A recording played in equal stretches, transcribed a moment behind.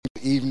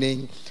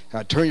evening.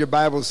 Turn your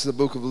Bibles to the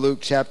book of Luke,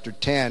 chapter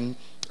 10.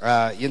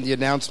 In the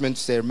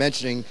announcements, they're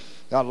mentioning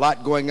a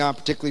lot going on,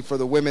 particularly for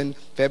the women.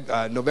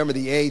 November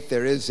the 8th,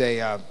 there is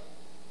a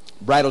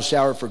bridal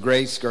shower for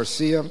Grace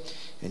Garcia,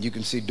 and you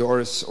can see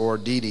Doris or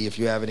Dee Dee if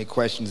you have any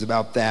questions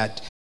about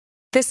that.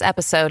 This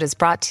episode is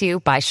brought to you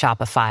by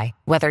Shopify.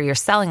 Whether you're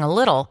selling a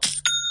little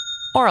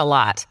or a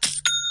lot,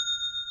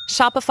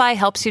 Shopify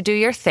helps you do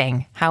your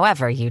thing,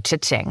 however you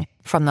cha-ching.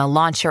 From the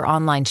launch your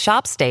online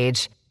shop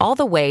stage, all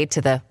the way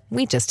to the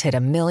we just hit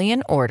 1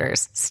 million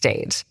orders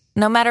stage.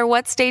 No matter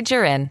what stage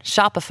you're in,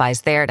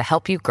 Shopify's there to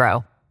help you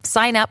grow.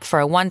 Sign up for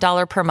a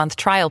 $1 per month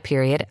trial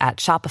period at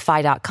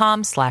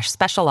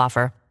shopify.com/special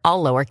offer,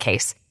 all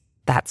lowercase.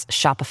 That's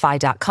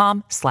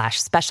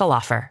shopify.com/special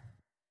offer.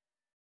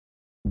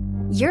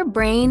 Your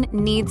brain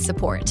needs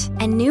support,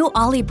 and new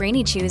Ollie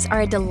Brainy Chews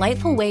are a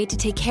delightful way to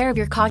take care of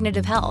your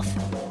cognitive health.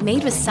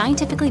 Made with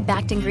scientifically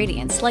backed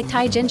ingredients like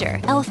Thai ginger,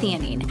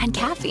 L-theanine, and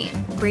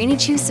caffeine, Brainy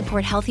Chews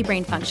support healthy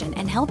brain function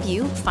and help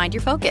you find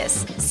your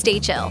focus, stay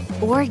chill,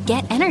 or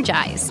get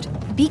energized.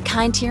 Be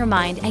kind to your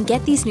mind and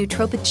get these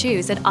nootropic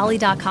chews at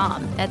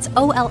ollie.com. That's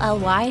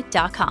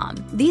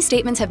OLLY.com. These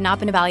statements have not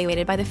been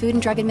evaluated by the Food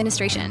and Drug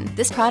Administration.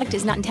 This product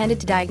is not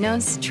intended to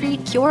diagnose,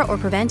 treat, cure, or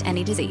prevent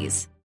any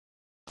disease.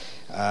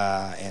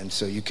 And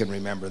so you can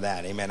remember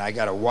that. Amen. I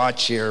got a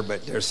watch here,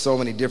 but there's so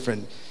many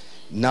different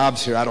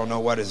knobs here. I don't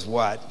know what is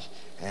what.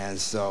 And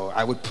so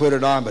I would put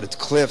it on, but it's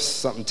Cliff's.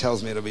 Something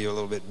tells me it'll be a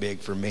little bit big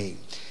for me.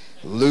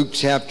 Luke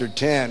chapter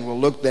 10. We'll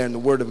look there in the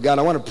Word of God.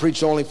 I want to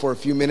preach only for a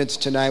few minutes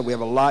tonight. We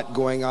have a lot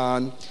going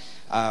on.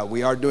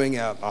 We are doing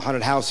a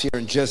haunted house here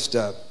in just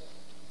a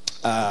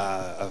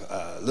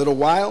little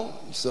while.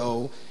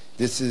 So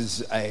this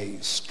is a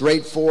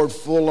straightforward,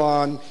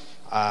 full-on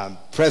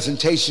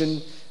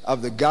presentation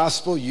of the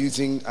gospel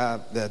using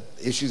the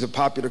issues of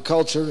popular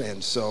culture,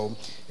 and so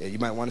you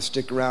might want to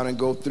stick around and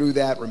go through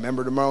that.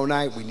 Remember, tomorrow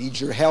night we need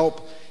your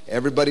help,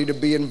 everybody to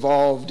be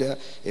involved.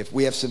 If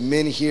we have some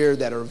men here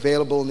that are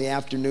available in the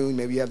afternoon,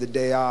 maybe you have the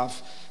day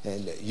off,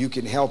 and you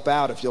can help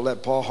out. If you'll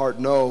let Paul Hart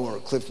know or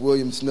Cliff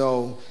Williams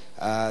know,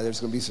 there's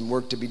going to be some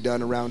work to be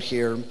done around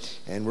here,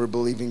 and we're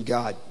believing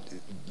God.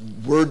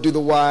 Word to the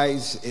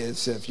wise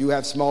is if you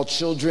have small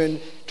children,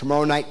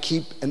 tomorrow night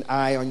keep an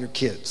eye on your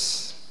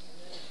kids.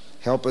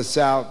 Help us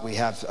out. We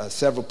have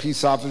several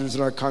peace officers in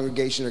our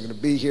congregation that are going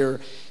to be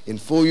here in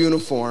full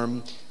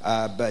uniform,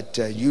 but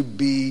you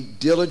be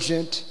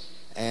diligent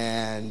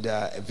and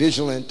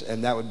vigilant,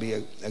 and that would be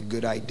a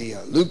good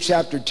idea. Luke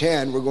chapter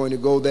 10, we're going to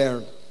go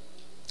there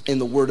in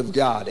the Word of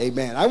God.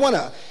 Amen. I want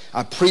to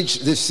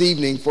preach this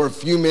evening for a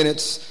few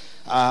minutes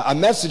a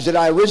message that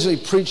I originally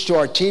preached to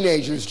our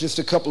teenagers just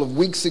a couple of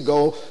weeks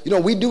ago. You know,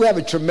 we do have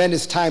a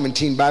tremendous time in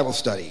teen Bible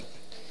study.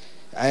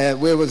 It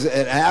was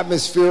an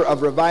atmosphere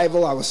of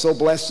revival. I was so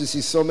blessed to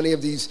see so many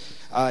of these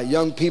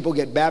young people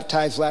get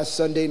baptized last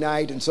Sunday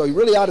night. And so you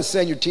really ought to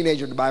send your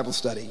teenager to Bible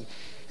study,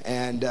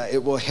 and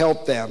it will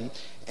help them.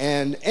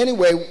 And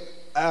anyway,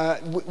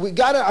 I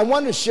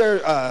wanted to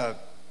share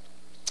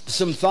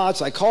some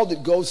thoughts. I called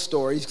it Ghost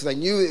Stories because I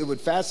knew it would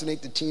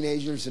fascinate the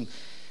teenagers. And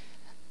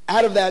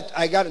out of that,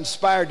 I got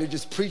inspired to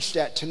just preach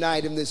that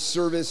tonight in this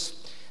service,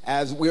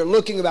 as we're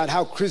looking about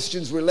how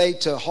Christians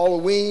relate to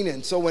Halloween.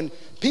 And so when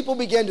people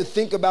begin to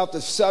think about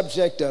the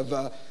subject of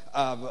the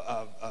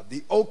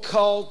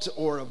occult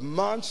or of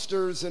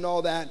monsters and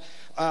all that,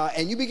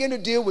 and you begin to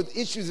deal with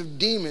issues of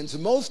demons,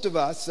 most of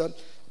us,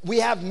 we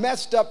have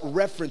messed up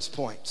reference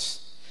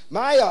points.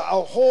 My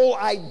whole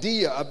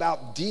idea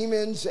about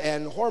demons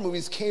and horror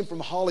movies came from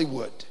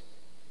Hollywood.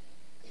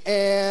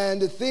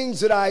 And the things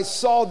that I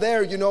saw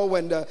there, you know,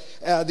 when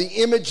the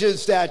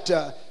images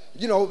that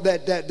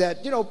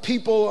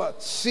people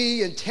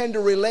see and tend to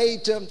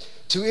relate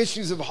to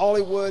issues of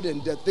Hollywood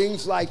and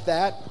things like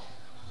that.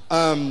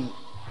 I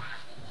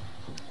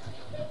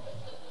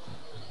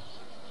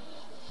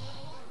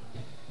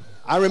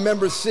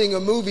remember seeing a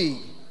movie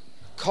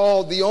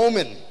called The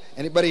Omen.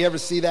 Anybody ever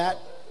see that?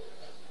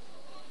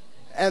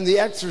 And The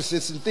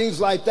Exorcist and things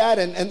like that.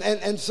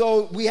 And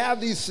so we have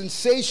these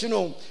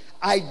sensational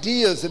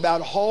ideas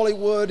about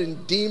Hollywood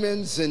and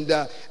demons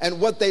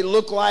and what they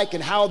look like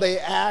and how they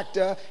act,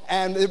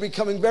 and they're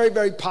becoming very,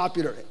 very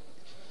popular.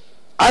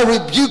 I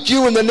rebuke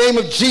you in the name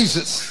of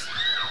Jesus.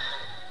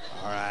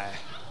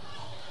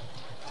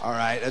 All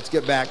right, let's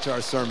get back to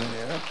our sermon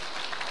here.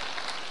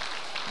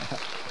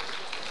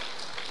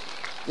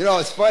 You know,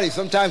 it's funny,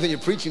 sometimes when you're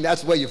preaching,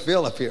 that's the way you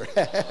feel up here.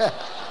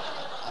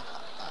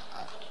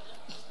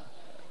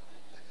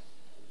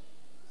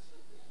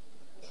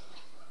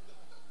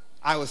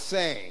 I was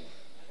saying,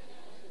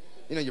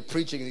 you know, you're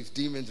preaching and these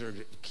demons are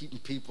keeping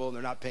people and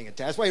they're not paying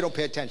attention. That's why you don't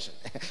pay attention.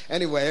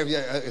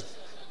 Anyway,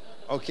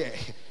 okay.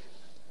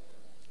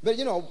 But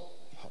you know,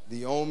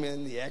 The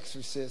Omen, The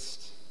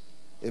Exorcist,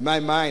 in my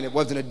mind, it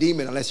wasn't a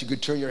demon unless you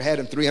could turn your head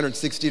in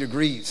 360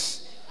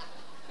 degrees.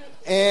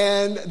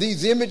 And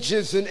these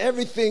images and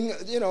everything,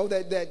 you know,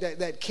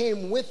 that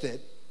came with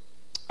it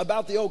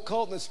about the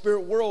occult and the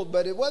spirit world.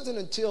 But it wasn't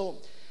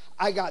until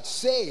I got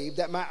saved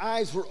that my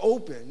eyes were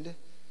opened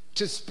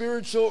to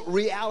spiritual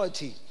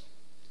reality.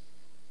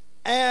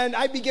 And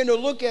I began to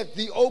look at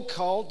the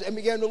occult and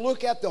began to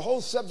look at the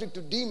whole subject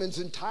of demons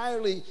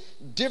entirely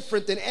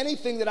different than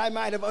anything that I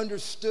might have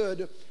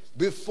understood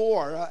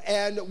before.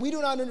 And we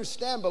do not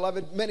understand,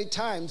 beloved, many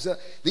times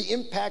the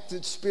impact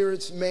that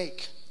spirits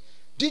make.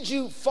 Did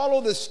you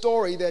follow the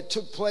story that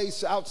took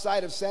place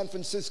outside of San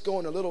Francisco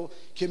in a little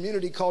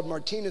community called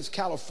Martinez,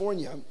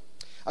 California,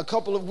 a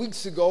couple of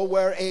weeks ago,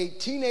 where a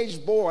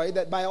teenage boy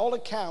that by all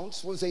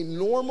accounts was a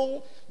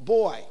normal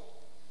boy.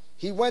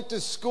 He went to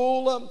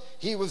school,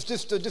 he was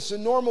just a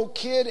normal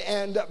kid,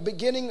 and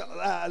beginning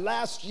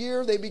last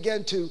year, they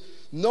began to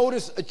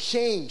notice a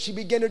change. He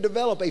began to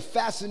develop a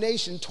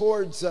fascination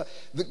towards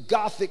the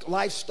Gothic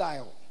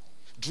lifestyle,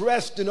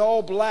 dressed in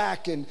all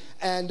black and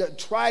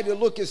tried to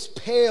look as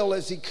pale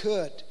as he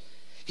could.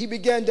 He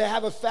began to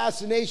have a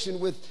fascination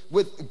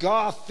with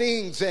goth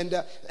things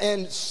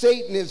and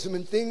Satanism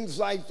and things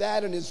like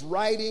that, and his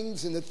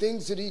writings and the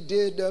things that he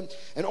did.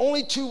 And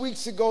only 2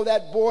 weeks ago,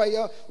 that boy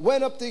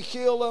went up the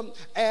hill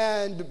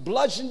and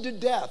bludgeoned to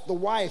death the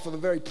wife of a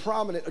very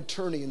prominent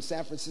attorney in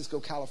San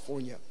Francisco,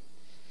 California.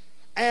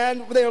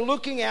 And they're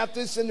looking at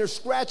this and they're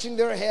scratching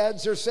their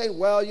heads. They're saying,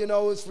 well, you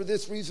know, it's for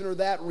this reason or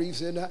that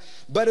reason.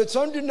 But it's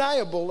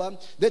undeniable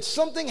that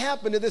something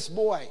happened to this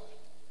boy.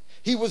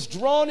 He was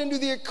drawn into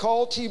the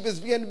occult. He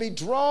began to be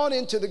drawn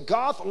into the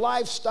goth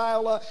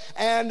lifestyle,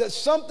 and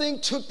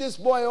something took this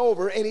boy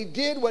over, and he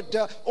did what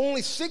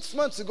only 6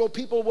 months ago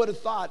people would have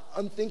thought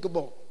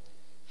unthinkable.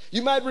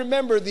 You might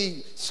remember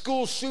the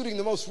school shooting,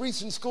 the most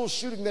recent school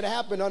shooting that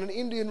happened on an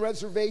Indian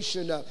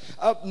reservation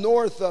up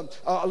north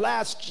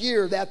last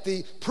year, that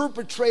the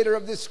perpetrator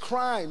of this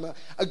crime,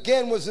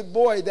 again, was a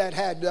boy that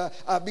had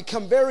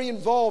become very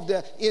involved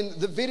in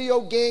the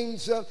video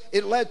games.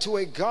 It led to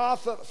a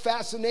goth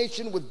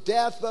fascination with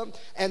death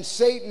and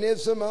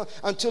Satanism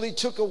until he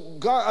took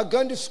a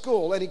gun to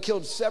school and he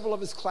killed several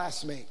of his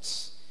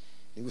classmates.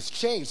 He was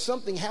changed.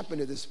 Something happened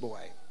to this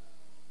boy.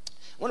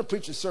 I want to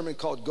preach a sermon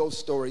called Ghost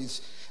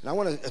Stories, and I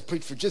want to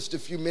preach for just a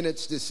few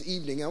minutes this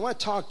evening. I want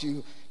to talk to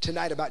you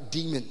tonight about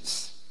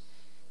demons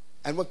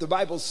and what the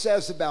Bible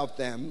says about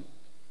them.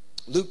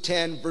 Luke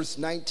 10, verse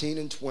 19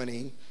 and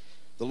 20,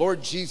 the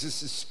Lord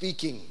Jesus is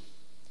speaking,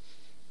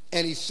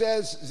 and he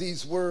says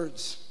these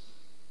words.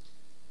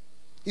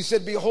 He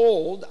said,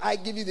 "Behold, I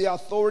give you the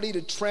authority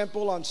to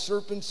trample on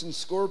serpents and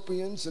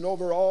scorpions and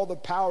over all the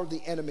power of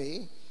the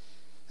enemy,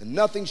 and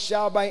nothing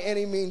shall by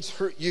any means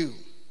hurt you.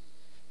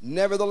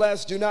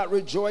 Nevertheless, do not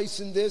rejoice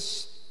in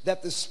this,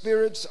 that the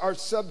spirits are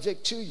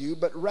subject to you,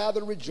 but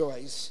rather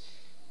rejoice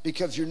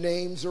because your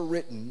names are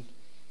written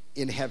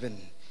in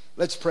heaven."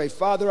 Let's pray.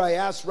 Father, I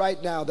ask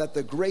right now that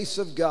the grace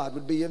of God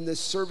would be in this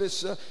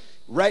service.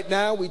 Right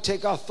now, we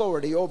take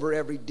authority over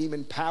every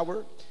demon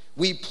power.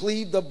 We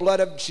plead the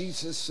blood of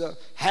Jesus.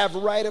 Have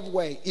right of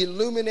way.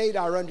 Illuminate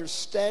our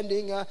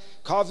understanding.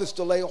 Cause us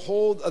to lay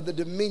hold of the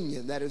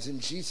dominion that is in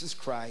Jesus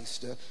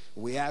Christ.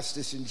 We ask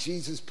this in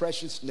Jesus'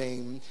 precious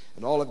name.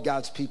 And all of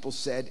God's people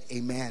said,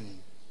 amen.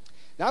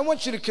 Now I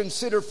want you to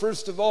consider,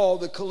 first of all,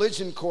 the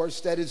collision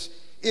course that is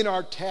in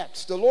our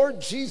text. The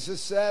Lord Jesus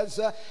says,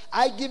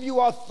 I give you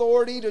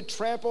authority to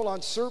trample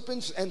on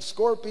serpents and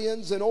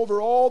scorpions and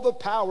over all the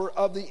power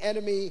of the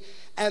enemy,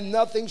 and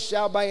nothing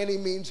shall by any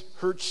means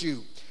hurt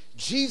you.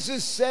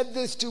 Jesus said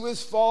this to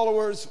his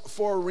followers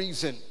for a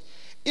reason.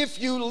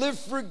 If you live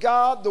for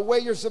God the way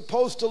you're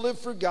supposed to live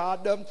for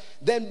God,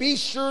 then be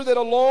sure that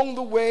along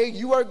the way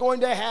you are going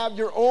to have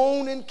your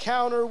own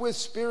encounter with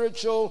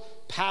spiritual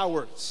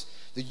powers.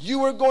 That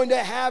you are going to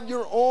have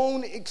your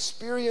own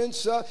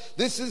experience.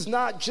 This is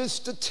not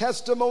just a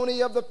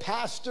testimony of the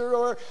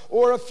pastor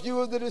or a few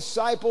of the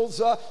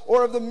disciples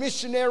or of the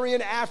missionary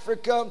in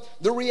Africa.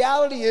 The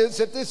reality is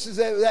that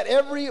that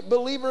every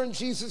believer in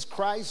Jesus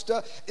Christ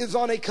is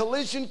on a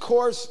collision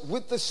course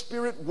with the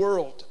spirit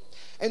world.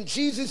 And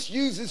Jesus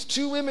uses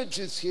two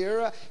images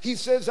here. He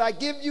says, I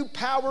give you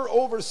power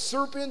over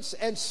serpents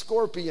and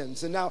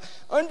scorpions. And now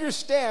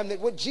understand that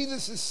what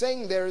Jesus is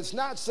saying there is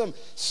not some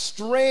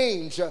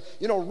strange,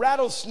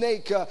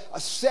 rattlesnake a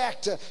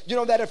sect.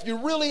 That if you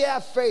really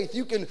have faith,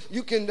 you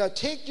can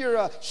take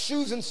your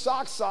shoes and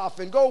socks off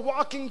and go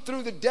walking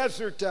through the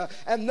desert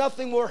and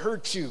nothing will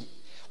hurt you.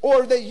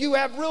 Or that you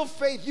have real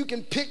faith, you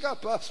can pick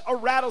up a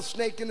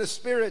rattlesnake in the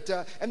spirit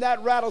and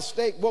that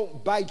rattlesnake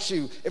won't bite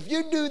you. If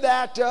you do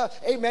that,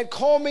 amen,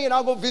 call me and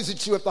I'll go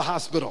visit you at the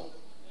hospital.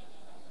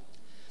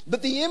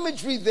 But the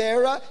imagery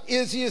there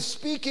is he is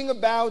speaking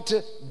about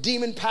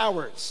demon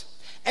powers.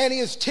 And he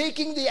is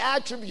taking the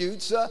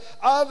attributes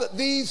of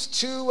these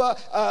two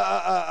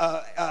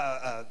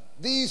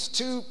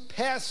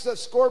pests, the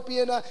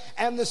scorpion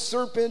and the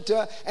serpent,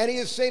 and he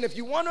is saying if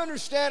you want to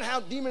understand how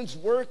demons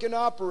work and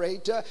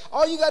operate,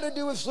 all you got to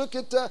do is look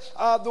at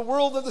the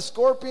world of the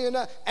scorpion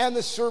and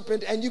the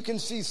serpent, and you can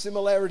see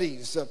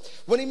similarities.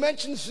 When he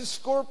mentions the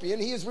scorpion,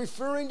 he is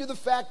referring to the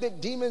fact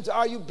that demons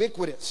are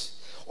ubiquitous,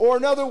 or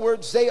in other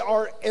words, they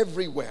are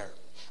everywhere.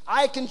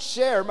 I can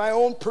share my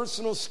own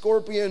personal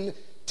scorpion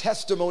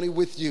testimony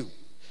with you.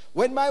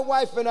 When my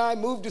wife and I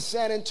moved to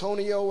San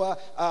Antonio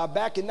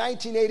back in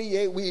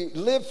 1988, we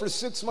lived for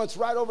 6 months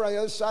right over on the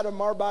other side of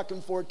Marbach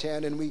and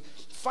 410, and we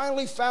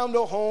finally found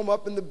a home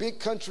up in the big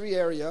country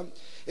area.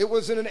 It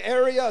was in an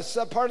area,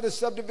 a part of the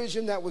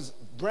subdivision that was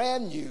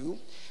brand new,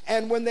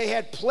 and when they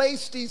had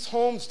placed these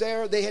homes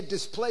there, they had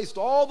displaced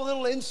all the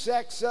little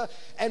insects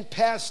and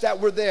pests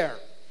that were there,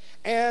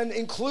 and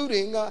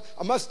including,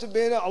 must have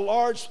been a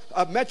large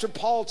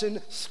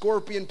metropolitan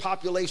scorpion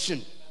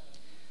population.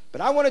 But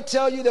I want to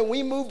tell you that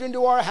we moved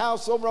into our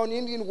house over on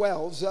Indian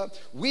Wells.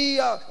 We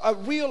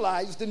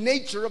realized the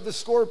nature of the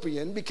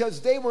scorpion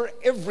because they were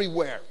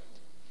everywhere.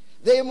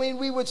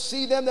 We would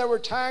see them. There were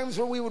times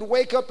where we would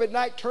wake up at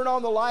night, turn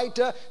on the light,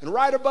 and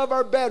right above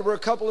our bed were a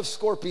couple of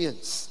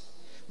scorpions.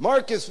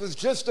 Marcus was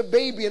just a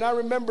baby, and I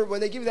remember when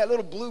they give you that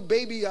little blue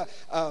baby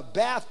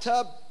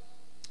bathtub,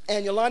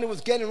 and Yolanda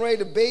was getting ready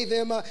to bathe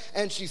him,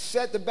 and she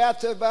set the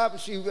bathtub up,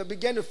 and she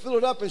began to fill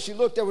it up, and she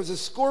looked, there was a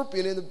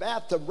scorpion in the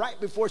bathtub right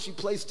before she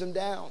placed him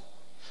down.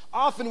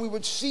 Often we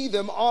would see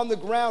them on the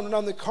ground and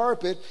on the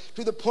carpet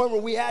to the point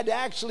where we had to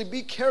actually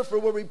be careful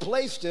where we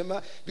placed him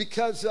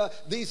because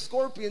these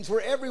scorpions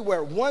were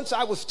everywhere. Once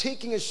I was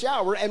taking a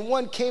shower, and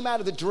one came out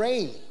of the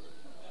drain.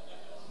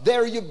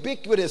 They're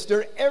ubiquitous.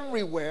 They're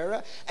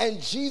everywhere.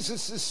 And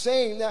Jesus is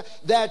saying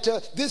that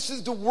this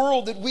is the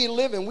world that we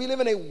live in. We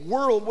live in a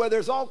world where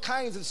there's all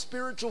kinds of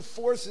spiritual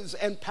forces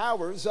and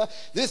powers.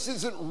 This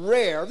isn't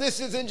rare. This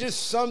isn't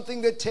just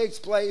something that takes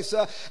place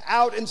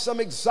out in some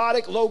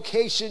exotic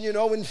location,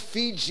 in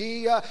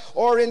Fiji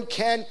or in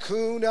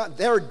Cancun.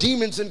 There are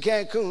demons in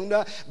Cancun.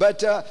 But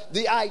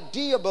the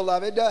idea,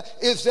 beloved,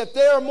 is that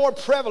they are more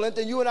prevalent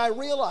than you and I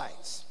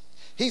realize.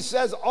 He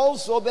says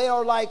also they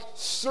are like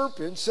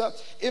serpents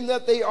in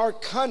that they are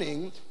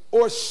cunning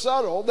or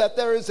subtle, that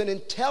there is an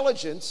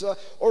intelligence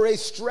or a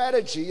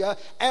strategy,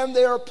 and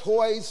they are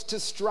poised to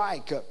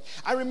strike.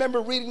 I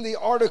remember reading the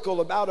article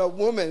about a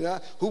woman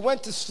who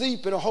went to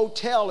sleep in a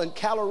hotel in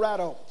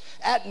Colorado.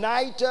 At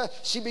night,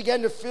 she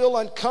began to feel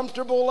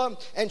uncomfortable,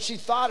 and she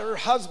thought her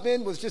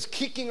husband was just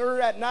kicking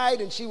her at night,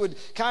 and she would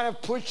kind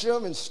of push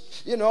him, and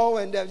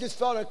just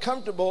felt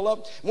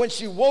uncomfortable. When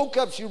she woke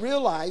up, she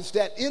realized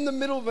that in the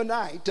middle of the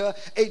night,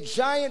 a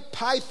giant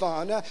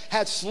python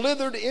had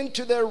slithered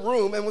into their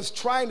room and was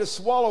trying to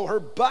swallow her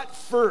butt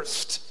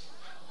first.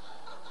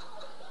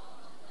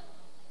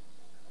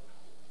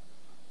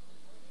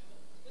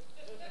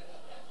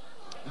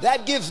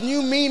 That gives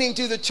new meaning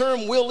to the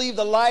term, "we'll leave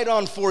the light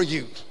on for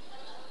you."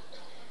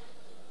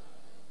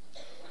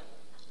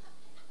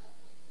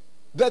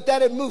 But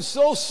that it moves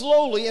so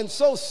slowly and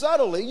so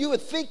subtly, you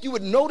would think you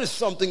would notice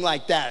something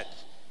like that.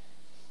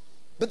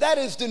 But that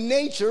is the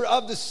nature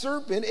of the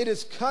serpent. It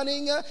is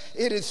cunning.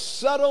 It is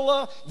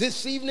subtle.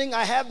 This evening,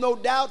 I have no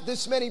doubt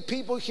this many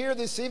people here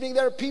this evening,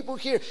 there are people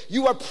here.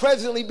 You are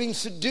presently being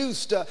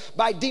seduced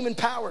by demon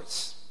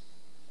powers.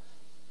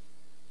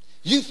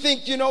 You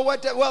think,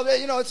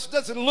 it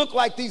doesn't look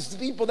like these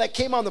people that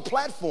came on the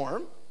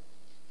platform.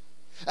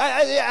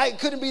 I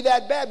couldn't be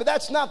that bad, but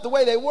that's not the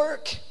way they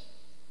work.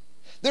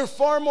 They're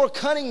far more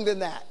cunning than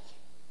that.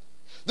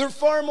 They're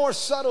far more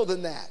subtle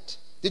than that.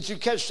 Did you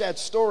catch that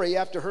story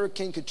after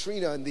Hurricane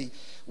Katrina and the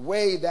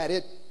way that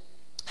it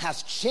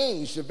has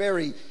changed the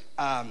very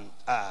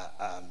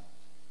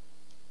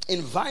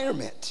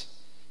environment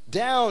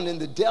down in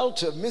the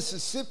delta of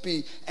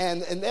Mississippi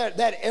and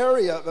that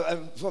area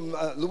from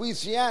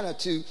Louisiana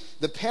to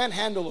the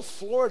panhandle of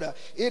Florida?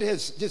 It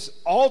has just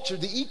altered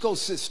the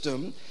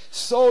ecosystem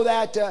so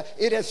that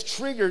it has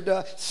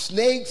triggered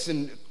snakes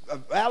and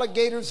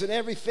alligators and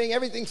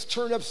everything's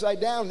turned upside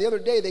down. The other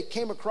day they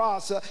came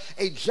across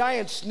a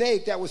giant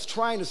snake that was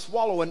trying to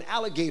swallow an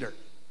alligator,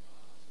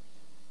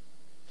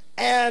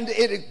 and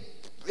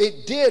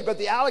it did, but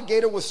the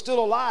alligator was still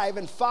alive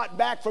and fought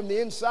back from the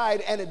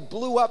inside, and it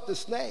blew up the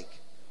snake.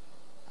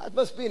 That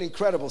must be an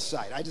incredible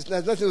sight. That's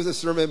nothing to do with the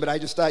sermon, but I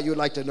just thought you would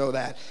like to know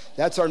that.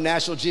 That's our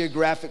National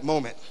Geographic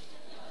moment.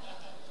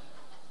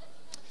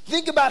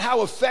 Think about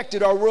how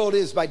affected our world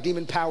is by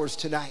demon powers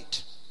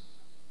tonight.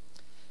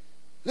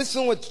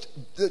 Listen to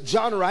what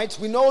John writes.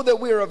 We know that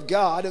we are of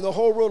God, and the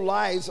whole world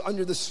lies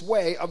under the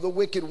sway of the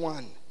wicked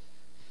one.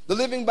 The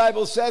Living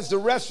Bible says the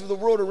rest of the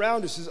world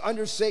around us is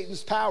under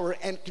Satan's power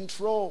and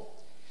control.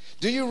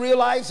 Do you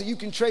realize that you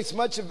can trace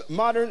much of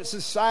modern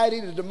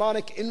society to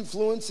demonic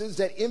influences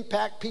that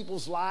impact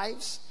people's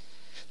lives?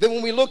 That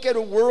when we look at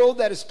a world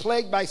that is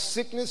plagued by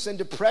sickness and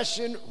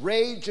depression,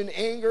 rage and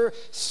anger,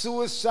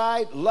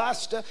 suicide,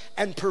 lust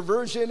and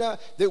perversion,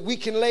 that we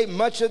can lay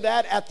much of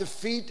that at the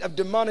feet of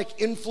demonic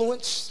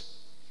influence?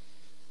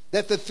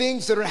 That the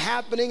things that are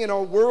happening in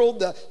our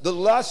world, the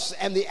lusts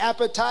and the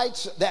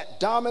appetites that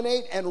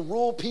dominate and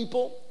rule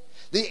people,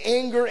 the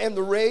anger and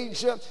the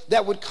rage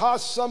that would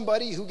cause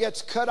somebody who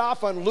gets cut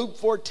off on Luke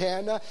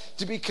 4:10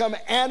 to become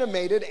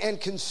animated and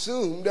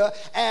consumed,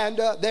 and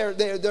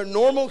their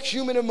normal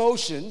human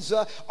emotions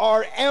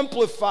are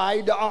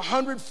amplified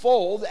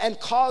 100-fold and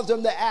cause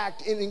them to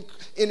act in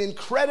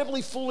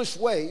incredibly foolish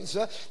ways,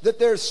 that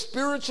there's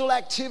spiritual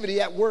activity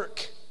at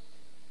work.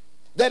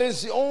 That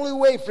is the only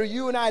way for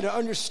you and I to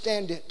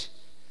understand it.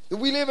 That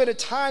we live in a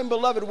time,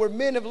 beloved, where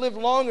men have lived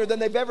longer than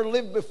they've ever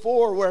lived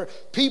before, where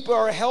people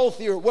are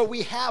healthier, where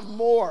we have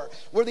more,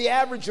 where the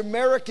average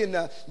American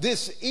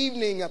this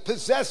evening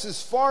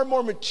possesses far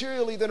more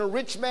materially than a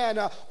rich man.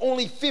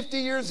 Only 50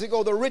 years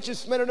ago, the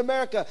richest men in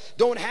America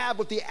don't have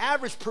what the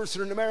average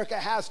person in America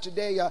has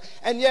today.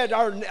 And yet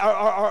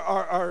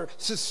our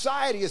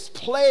society is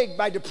plagued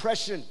by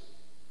depression.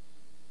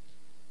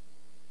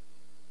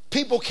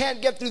 People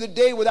can't get through the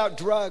day without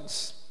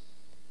drugs.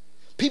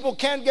 People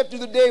can't get through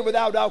the day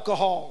without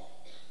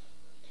alcohol.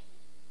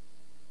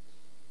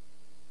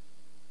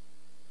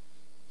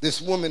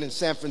 This woman in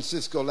San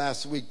Francisco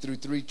last week threw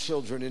 3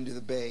 children into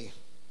the bay.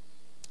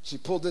 She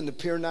pulled into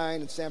Pier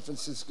 9 in San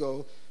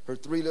Francisco, her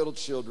 3 little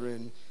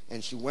children,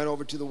 and she went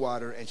over to the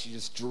water and she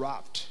just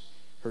dropped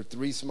her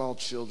 3 small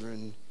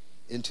children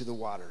into the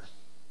water.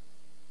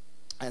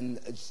 And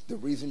the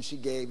reason she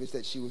gave is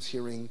that she was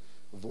hearing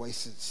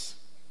voices.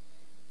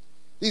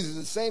 These are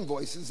the same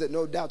voices that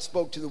no doubt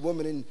spoke to the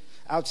woman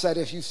outside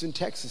of Houston,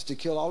 Texas, to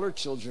kill all her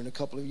children a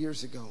couple of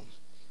years ago.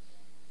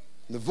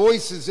 The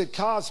voices that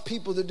cause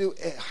people to do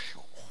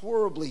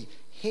horribly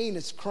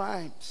heinous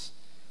crimes.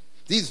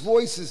 These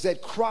voices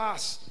that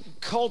cross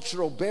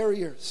cultural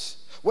barriers.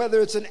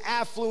 Whether it's an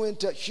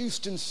affluent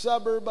Houston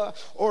suburb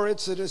or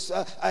it's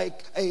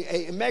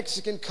a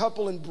Mexican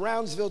couple in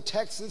Brownsville,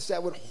 Texas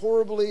that would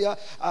horribly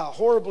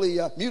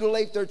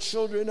mutilate their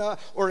children,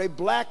 or a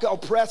black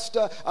oppressed,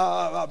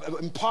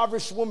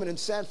 impoverished woman in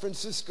San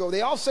Francisco.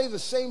 They all say the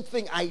same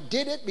thing. I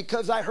did it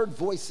because I heard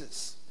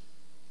voices.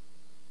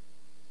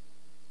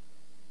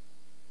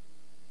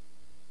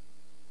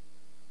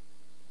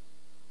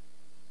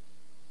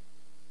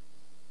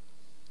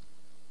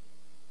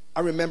 I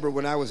remember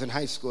when I was in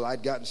high school,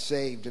 I'd gotten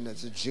saved, and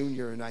as a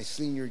junior in my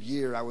senior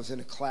year, I was in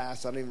a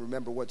class. I don't even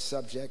remember what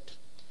subject.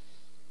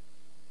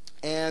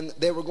 And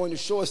they were going to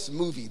show us a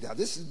movie. Now,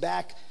 this is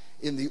back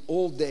in the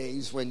old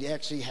days when you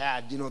actually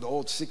had, the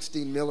old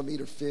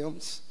 16-millimeter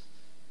films.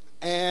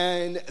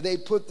 And they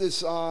put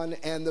this on,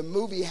 and the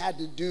movie had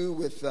to do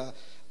with the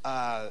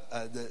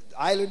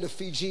island of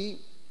Fiji.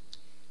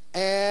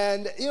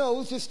 And, it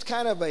was just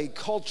kind of a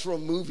cultural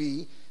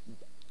movie.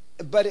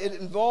 But it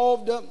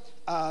involved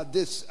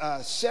this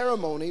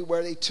ceremony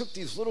where they took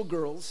these little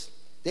girls.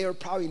 They were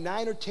probably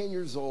 9 or 10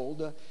 years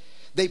old.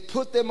 They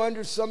put them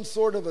under some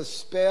sort of a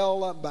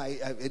spell by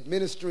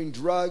administering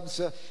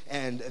drugs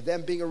and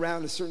them being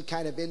around a certain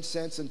kind of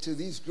incense until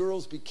these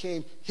girls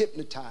became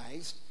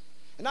hypnotized.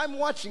 And I'm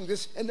watching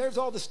this, and there's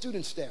all the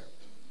students there.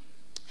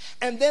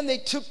 And then they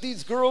took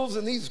these girls,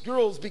 and these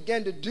girls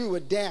began to do a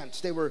dance.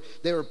 They were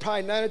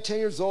probably 9 or 10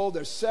 years old.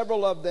 There's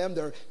several of them.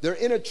 They're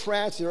in a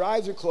trance. Their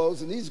eyes are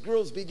closed, and these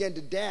girls began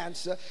to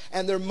dance,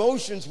 and their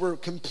motions were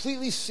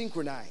completely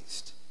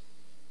synchronized.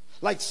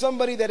 Like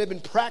somebody that had been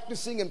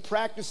practicing,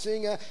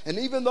 and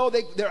even though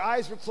their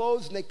eyes were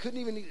closed and they couldn't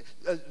even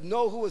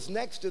know who was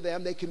next to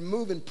them, they could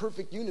move in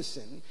perfect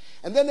unison.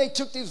 And then they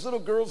took these little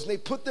girls and they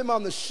put them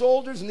on the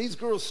shoulders, and these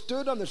girls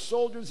stood on the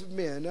shoulders of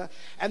men,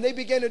 and they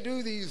began to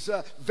do these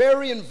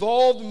very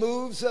involved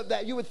moves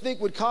that you would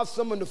think would cause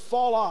someone to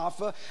fall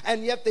off,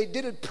 and yet they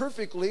did it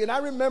perfectly. And I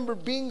remember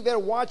being there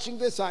watching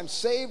this. I'm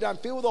saved, I'm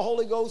filled with the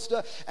Holy Ghost,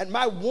 and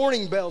my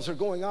warning bells are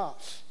going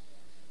off.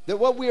 That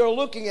what we are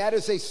looking at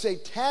is a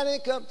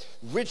satanic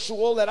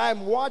ritual that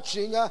I'm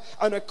watching,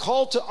 an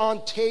occult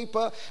on tape,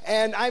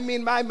 and I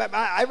mean, my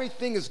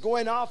everything is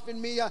going off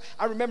in me.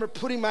 I remember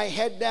putting my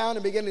head down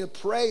and beginning to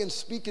pray and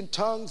speak in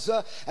tongues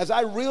as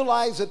I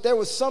realized that there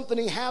was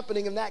something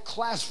happening in that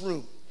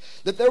classroom.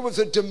 That there was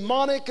a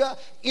demonic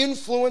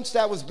influence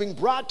that was being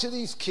brought to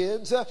these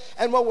kids,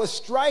 and what was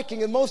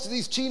striking, and most of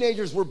these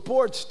teenagers were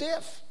bored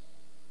stiff.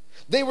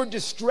 They were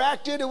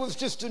distracted. It was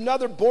just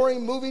another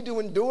boring movie to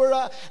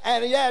endure.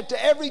 And yet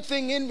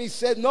everything in me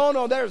said,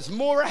 no, there's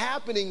more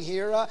happening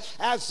here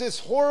as this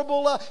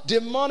horrible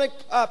demonic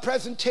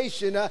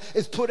presentation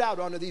is put out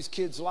onto these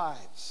kids'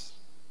 lives.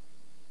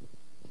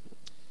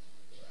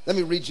 Let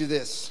me read you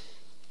this.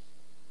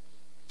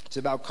 It's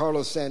about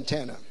Carlos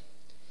Santana.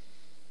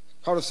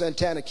 Carlos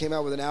Santana came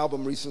out with an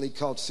album recently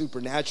called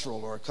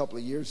Supernatural, or a couple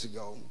of years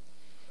ago.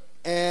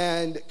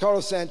 And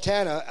Carlos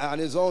Santana, on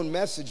his own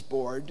message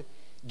board,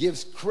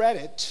 gives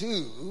credit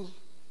to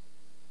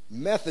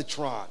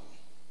Methatron.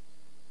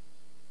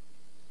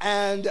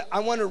 And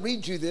I want to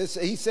read you this.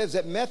 He says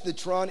that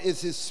Methatron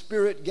is his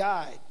spirit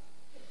guide.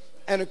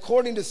 And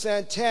according to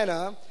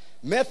Santana,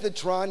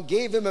 Methatron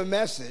gave him a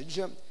message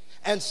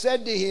and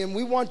said to him,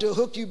 we want to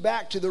hook you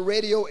back to the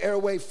radio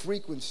airwave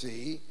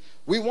frequency.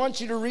 We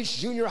want you to reach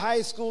junior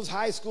high schools,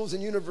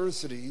 and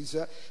universities.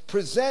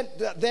 Present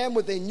them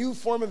with a new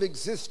form of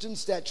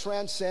existence that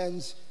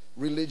transcends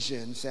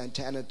religion,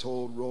 Santana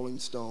told Rolling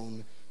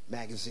Stone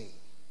magazine.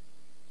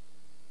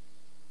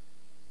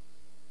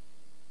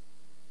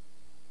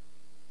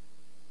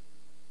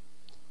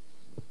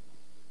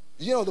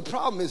 The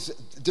problem is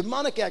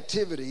demonic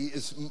activity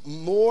is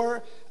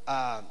more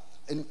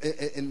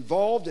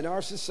involved in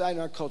our society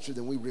and our culture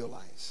than we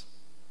realize.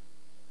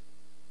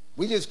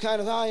 We just kind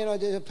of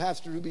thought,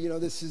 Pastor Ruby,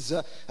 this is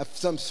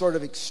some sort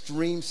of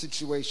extreme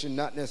situation,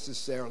 not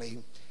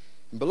necessarily.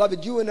 And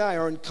beloved, you and I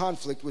are in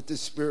conflict with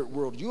this spirit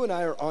world. You and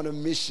I are on a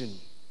mission.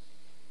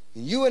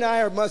 And you and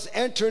I must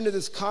enter into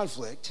this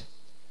conflict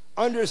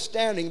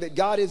understanding that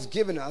God has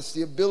given us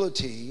the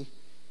ability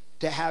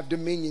to have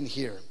dominion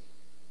here.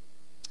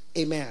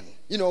 Amen.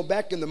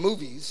 Back in the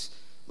movies,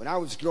 when I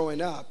was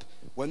growing up,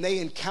 when they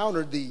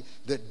encountered the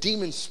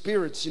demon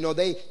spirits,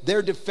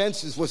 their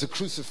defenses was a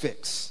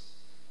crucifix.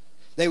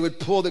 They would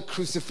pull the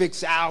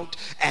crucifix out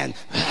and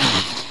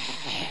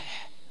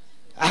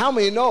how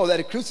many know that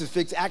a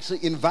crucifix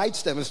actually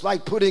invites them? It's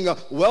like putting a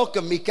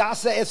welcome, mi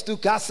casa es tu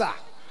casa.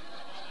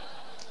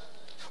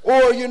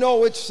 Or,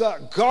 it's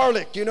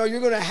garlic. You're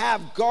going to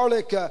have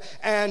garlic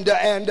and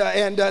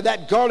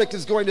that garlic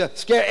is going to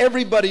scare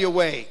everybody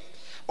away.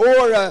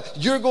 Or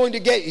you're going to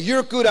get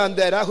your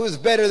curandera, who's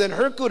better than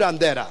her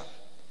curandera.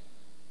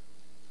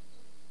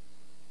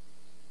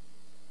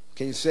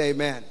 Can you say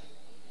amen?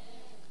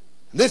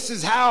 This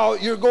is how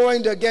you're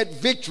going to get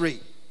victory.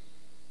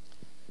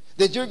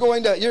 That you're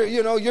going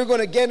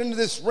to get into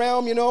this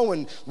realm,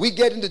 when we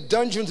get into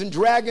Dungeons and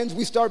Dragons,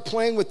 we start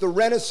playing with the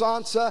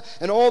Renaissance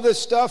and all this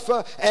stuff,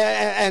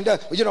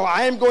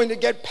 I am going to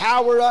get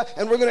power,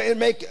 and we're going to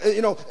make,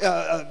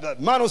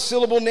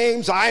 monosyllable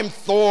names. I'm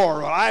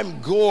Thor, or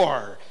I'm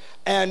Gore,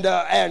 and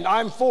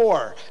I'm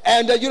for,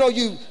 and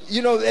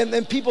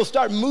and people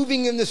start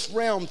moving in this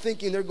realm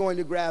thinking they're going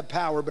to grab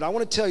power. But I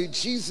want to tell you,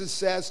 Jesus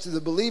says to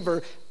the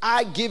believer,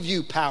 I give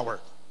you power.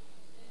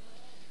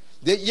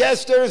 That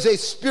yes, there is a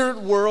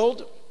spirit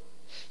world.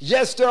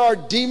 Yes, there are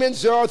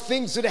demons. There are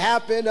things that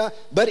happen.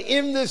 But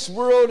in this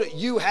world,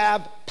 you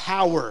have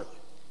power.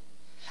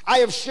 I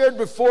have shared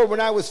before, when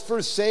I was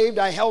first saved,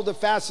 I held a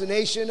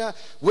fascination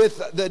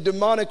with the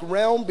demonic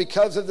realm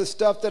because of the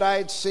stuff that I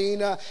had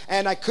seen.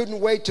 And I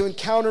couldn't wait to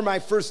encounter my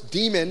first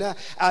demon.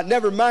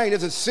 Never mind,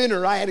 as a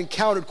sinner, I had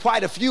encountered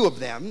quite a few of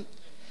them.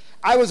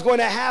 I was going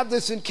to have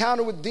this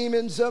encounter with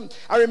demons.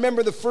 I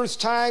remember the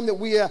first time that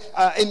we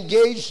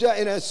engaged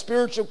in a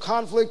spiritual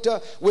conflict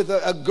with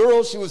a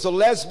girl. She was a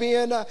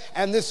lesbian,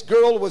 and this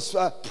girl was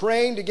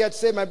praying to get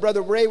saved. My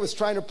brother Ray was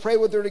trying to pray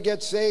with her to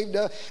get saved,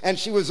 and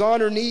she was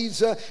on her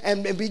knees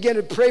and began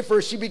to pray for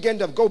her. She began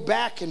to go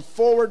back and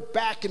forward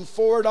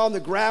on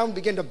the ground,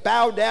 began to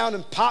bow down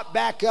and pop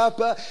back up,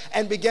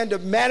 and began to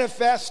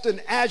manifest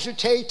and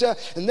agitate.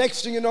 And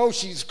next thing you know,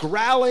 she's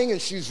growling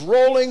and she's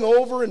rolling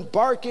over and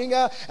barking,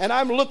 and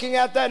I'm looking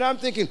at that and I'm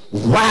thinking,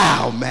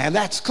 wow, man,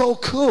 that's so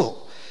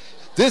cool.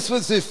 This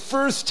was the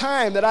first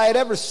time that I had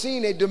ever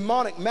seen a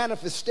demonic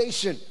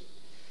manifestation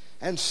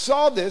and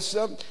saw this.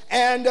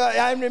 And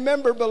I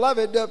remember,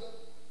 beloved,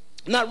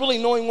 not really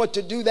knowing what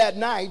to do that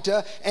night.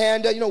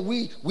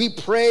 We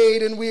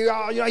prayed and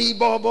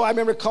I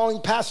remember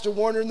calling Pastor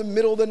Warner in the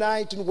middle of the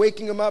night and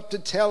waking him up to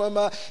tell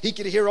him he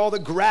could hear all the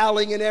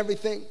growling and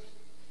everything.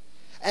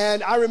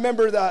 And I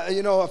remember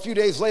a few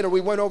days later,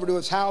 we went over to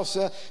his house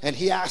and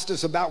he asked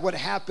us about what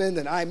happened.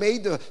 And I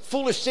made the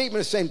foolish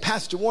statement of saying,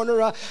 Pastor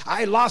Warner,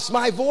 I lost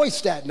my voice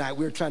that night.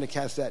 We were trying to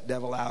cast that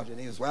devil out. And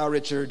he was, well,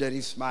 Richard, and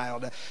he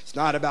smiled. It's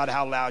not about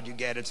how loud you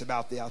get. It's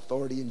about the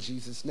authority in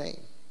Jesus'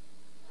 name.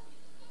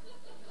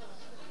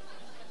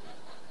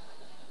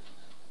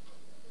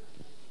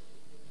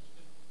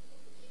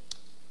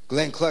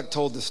 Glenn Cluck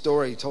told us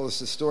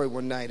the story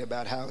one night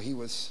about how he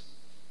was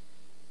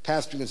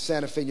pastoring in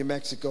Santa Fe, New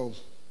Mexico,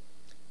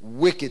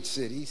 wicked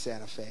city,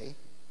 Santa Fe,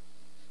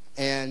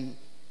 and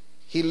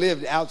he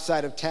lived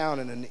outside of town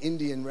in an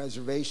Indian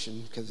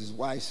reservation because his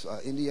wife's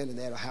Indian and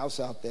they had a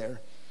house out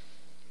there.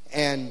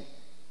 And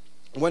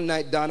one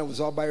night Donna was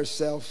all by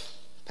herself.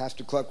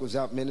 Pastor Cluck was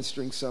out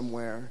ministering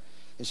somewhere,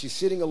 and she's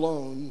sitting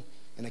alone,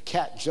 and a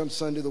cat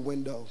jumps under the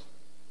window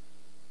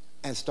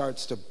and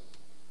starts to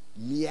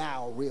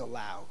meow real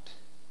loud.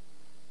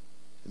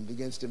 And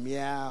begins to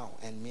meow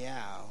and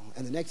meow.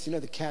 And the next thing you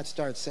know, the cat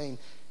starts saying,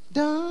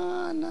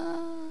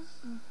 Donna,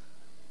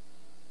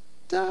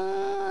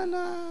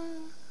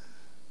 Donna.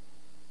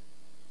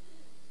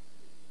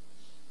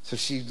 So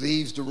she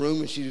leaves the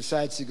room and she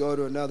decides to go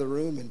to another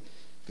room. And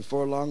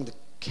before long, the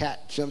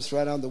cat jumps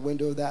right on the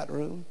window of that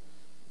room.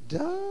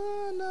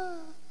 Donna.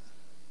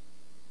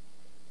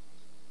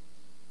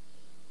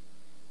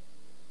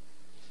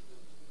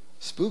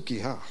 Spooky,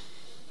 huh?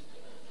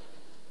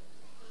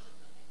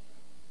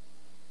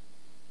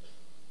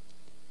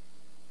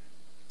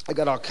 I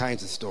got all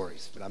kinds of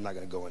stories, but I'm not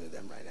going to go into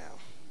them right now.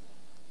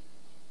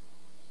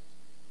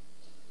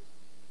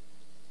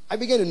 I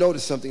began to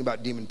notice something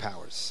about demon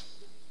powers.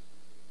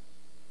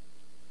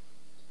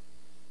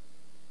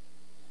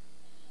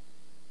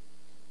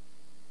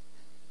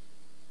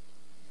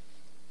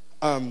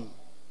 When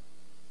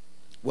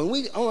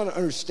I want to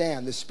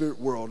understand the spirit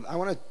world, I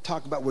want to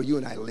talk about where you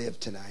and I live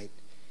tonight.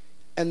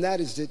 And that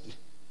is that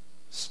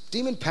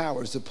demon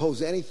powers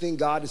oppose anything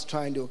God is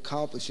trying to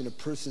accomplish in a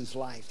person's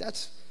life.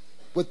 That's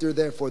what they're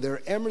there for.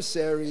 They're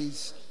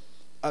emissaries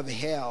of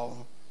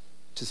hell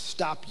to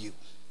stop you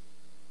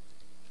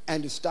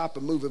and to stop a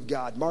move of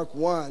God. Mark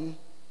 1,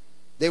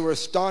 They were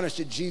astonished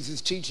at Jesus'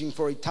 teaching,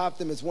 for he taught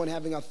them as one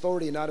having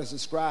authority and not as the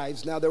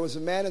scribes. Now there was a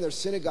man in their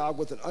synagogue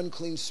with an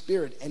unclean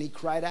spirit, and he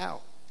cried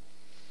out.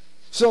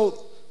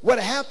 So what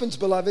happens,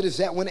 beloved, is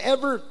that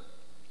whenever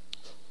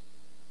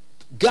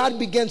God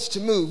begins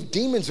to move,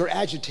 demons are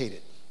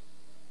agitated.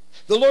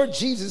 The Lord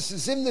Jesus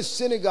is in this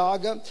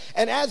synagogue,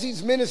 and as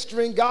he's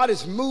ministering, God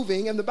is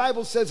moving, and the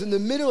Bible says in the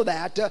middle of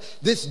that,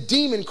 this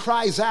demon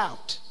cries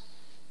out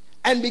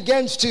and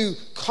begins to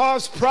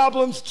cause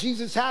problems.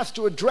 Jesus has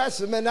to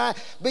address him. And I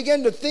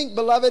begin to think,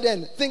 beloved,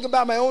 and think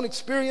about my own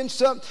experience,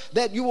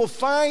 that you will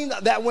find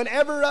that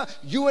whenever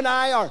you and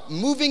I are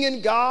moving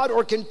in God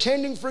or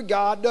contending for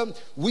God,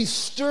 we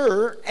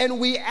stir and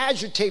we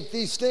agitate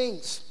these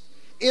things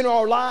in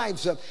our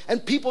lives.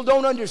 And people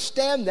don't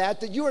understand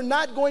that you are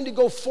not going to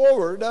go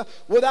forward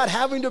without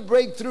having to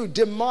break through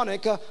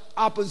demonic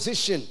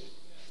opposition.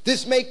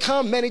 This may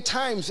come many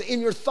times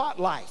in your thought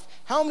life.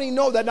 How many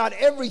know that not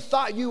every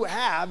thought you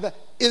have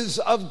is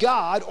of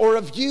God or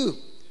of you?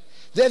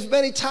 There's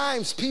many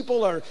times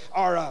people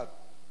are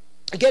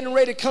getting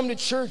ready to come to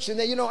church, and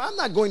they, I'm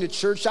not going to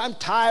church. I'm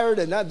tired,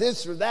 and not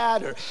this or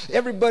that, or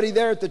everybody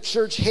there at the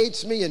church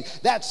hates me, and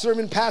that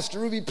sermon Pastor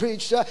Rubi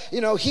preached,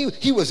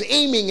 he was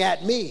aiming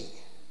at me.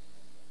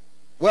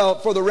 Well,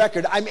 for the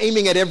record, I'm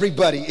aiming at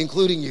everybody,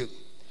 including you.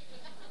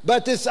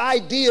 But this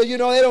idea, they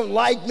don't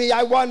like me.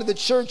 I wanted the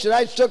church, and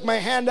I stuck my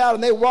hand out,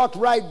 and they walked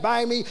right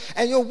by me.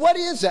 And what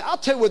is that? I'll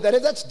tell you what that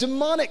is. That's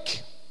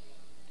demonic.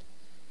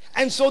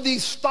 And so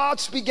these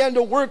thoughts begin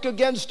to work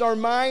against our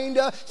mind.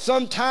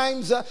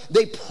 Sometimes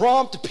they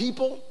prompt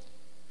people.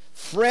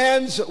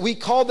 Friends, we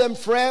call them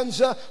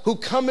friends who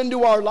come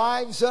into our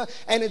lives,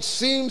 and it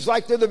seems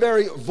like they're the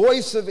very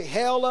voice of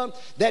hell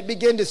that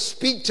begin to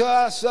speak to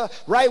us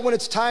right when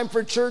it's time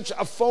for church.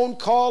 A phone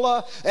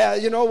call,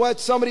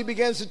 somebody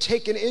begins to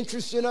take an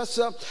interest in us.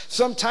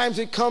 Sometimes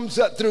it comes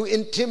through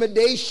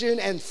intimidation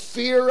and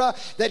fear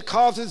that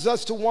causes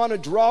us to want to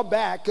draw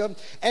back,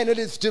 and it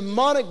is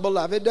demonic,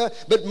 beloved.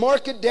 But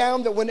mark it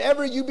down that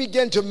whenever you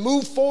begin to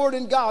move forward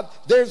in God,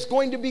 there's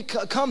going to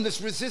come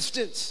this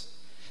resistance.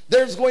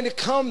 There's going to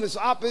come this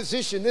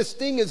opposition. This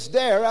thing is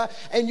there,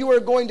 and you are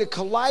going to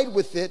collide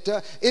with it.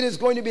 It is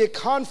going to be a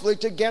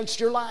conflict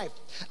against your life.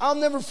 I'll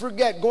never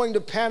forget going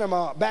to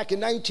Panama back in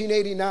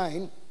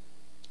 1989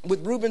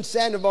 with Ruben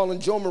Sandoval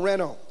and Joe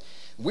Moreno.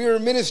 We were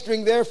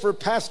ministering there for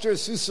Pastor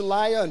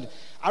Susalaya, and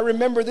I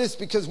remember this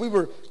because we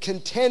were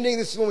contending.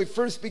 This is when we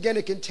first began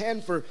to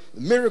contend for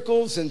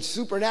miracles and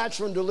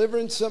supernatural and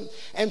deliverance.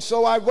 And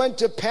so I went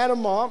to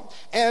Panama,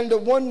 and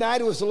one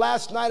night, it was the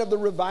last night of the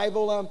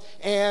revival,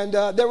 and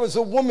there was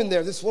a woman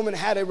there. This woman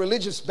had a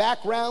religious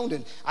background,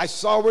 and I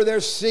saw her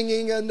there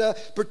singing and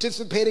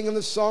participating in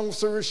the song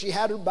service. She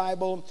had her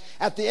Bible.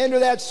 At the end of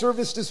that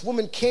service, this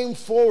woman came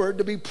forward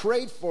to be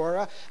prayed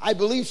for. I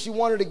believe she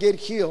wanted to get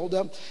healed.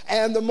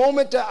 And the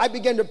moment I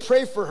began to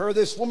pray for her,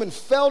 this woman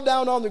fell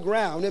down on the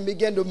ground and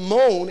began to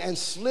moan and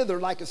slither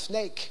like a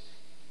snake.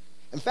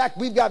 In fact,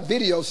 we've got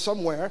videos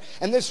somewhere,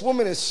 and this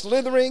woman is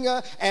slithering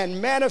and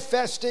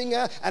manifesting,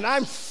 and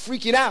I'm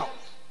freaking out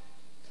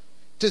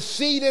to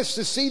see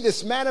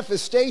this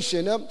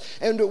manifestation.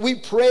 And we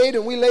prayed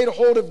and we laid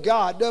hold of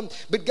God.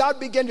 But God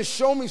began to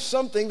show me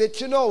something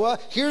that,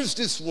 here's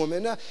this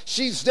woman.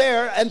 She's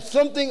there, and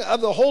something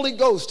of the Holy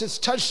Ghost has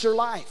touched her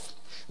life.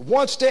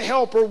 Wants to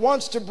help her,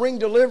 wants to bring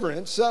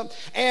deliverance,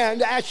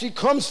 and as she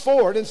comes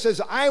forward and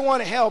says, I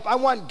want to help, I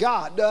want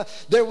God,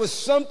 there was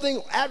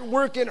something at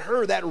work in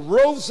her that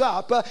rose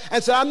up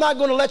and said, I'm not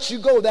going to let you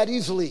go that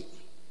easily.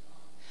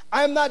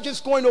 I'm not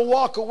just going to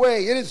walk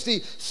away. It is the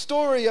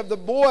story of the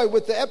boy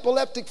with the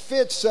epileptic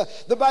fits.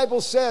 The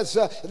Bible says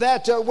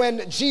that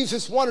when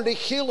Jesus wanted to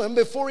heal him,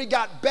 before he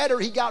got better,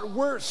 he got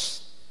worse.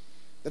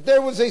 That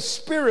there was a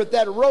spirit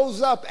that rose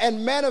up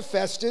and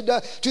manifested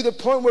to the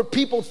point where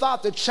people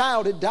thought the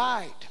child had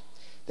died.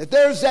 That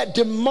there's that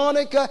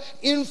demonic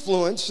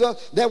influence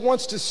that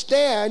wants to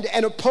stand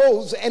and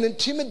oppose and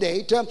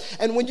intimidate.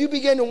 And when you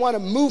begin to want to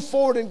move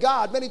forward in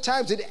God, many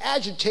times it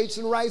agitates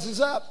and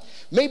rises up.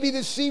 Maybe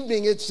this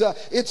evening it's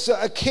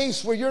a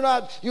case where you're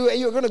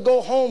going to go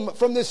home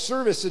from this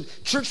service. And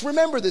church,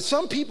 remember this.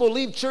 Some people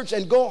leave church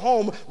and go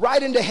home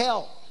right into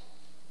hell,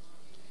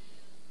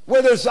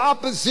 where there's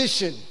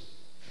opposition.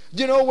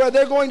 Where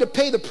they're going to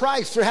pay the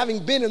price for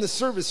having been in the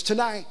service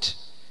tonight.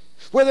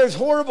 Where there's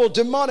horrible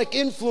demonic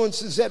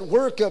influences at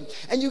work,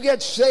 and you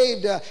get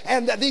saved,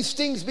 and these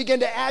things begin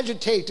to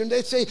agitate. And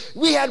they say,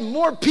 we had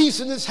more peace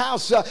in this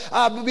house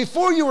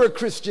before you were a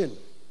Christian.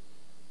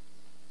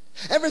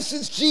 Ever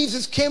since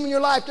Jesus came in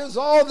your life, there's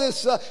all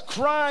this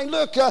crying.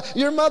 Look,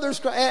 your mother's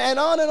crying, and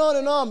on and on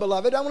and on,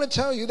 beloved. I want to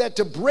tell you that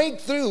to break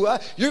through,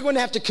 you're going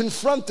to have to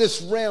confront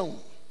this realm.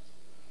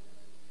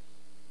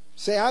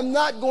 Say, I'm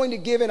not going to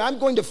give in. I'm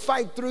going to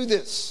fight through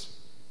this.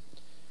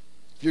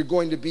 You're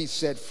going to be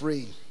set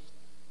free.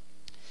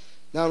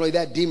 Not only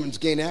that, demons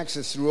gain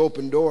access through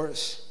open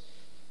doors.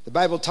 The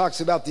Bible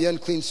talks about the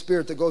unclean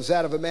spirit that goes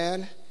out of a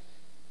man.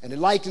 And it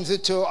likens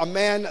it to a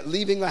man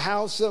leaving the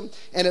house, and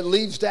it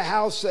leaves the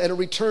house, and it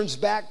returns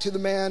back to the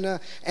man.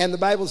 And the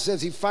Bible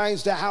says he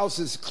finds the house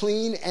is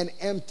clean and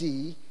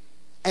empty.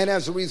 And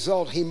as a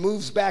result, he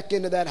moves back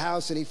into that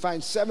house, and he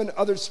finds 7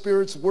 other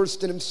spirits worse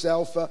than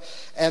himself.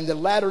 And the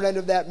latter end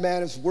of that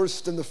man is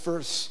worse than the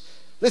first.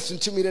 Listen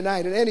to me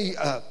tonight. In any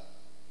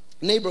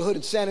neighborhood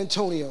in San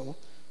Antonio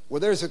where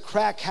there's a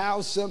crack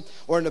house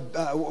or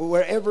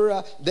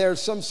wherever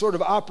there's some sort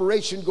of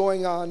operation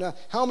going on,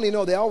 how many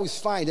know they always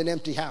find an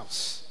empty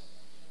house?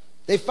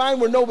 They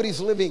find where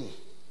nobody's living.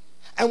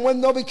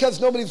 And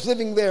because nobody's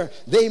living there,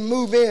 they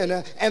move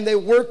in and they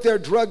work their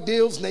drug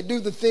deals and they do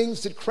the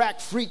things that crack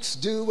freaks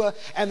do,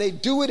 and they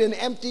do it in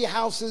empty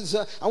houses.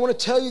 I want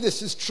to tell you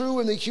this is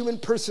true in the human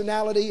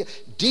personality.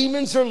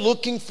 Demons are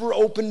looking for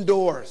open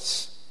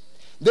doors.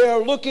 They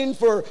are looking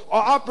for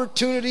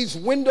opportunities,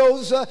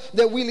 windows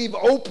that we leave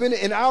open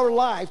in our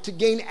life to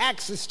gain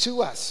access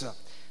to us.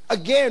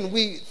 Again,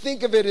 we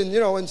think of it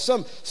in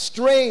some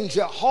strange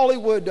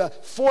Hollywood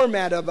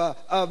format of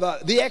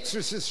The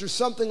Exorcist or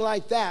something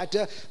like that.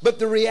 But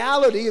the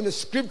reality in the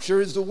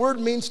scripture is the word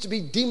means to be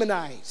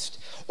demonized,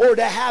 or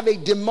to have a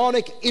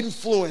demonic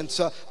influence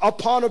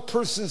upon a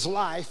person's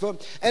life.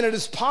 And it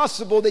is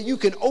possible that you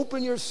can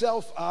open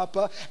yourself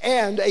up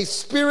and a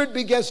spirit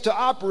begins to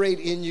operate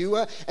in you,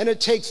 and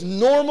it takes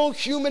normal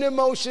human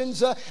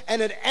emotions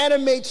and it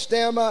animates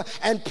them,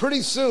 and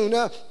pretty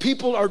soon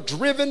people are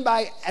driven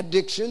by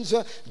addictions,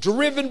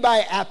 driven by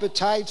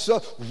appetites,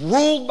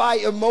 ruled by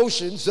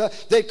emotions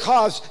that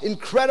cause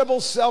incredible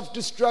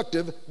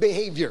self-destructive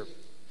behavior.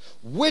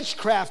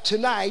 Witchcraft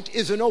tonight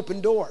is an open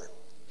door.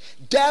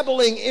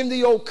 Dabbling in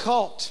the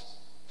occult,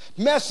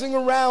 messing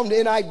around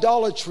in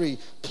idolatry,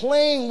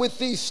 playing with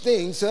these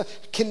things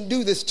can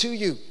do this to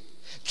you.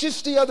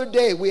 Just the other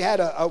day, we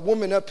had a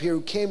woman up here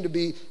who came to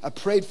be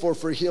prayed for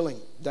healing.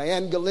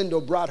 Diane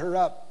Galindo brought her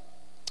up.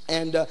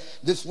 And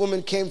this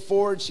woman came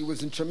forward. She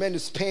was in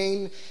tremendous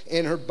pain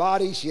in her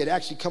body. She had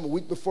actually come a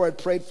week before I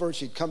prayed for her.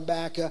 She'd come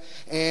back,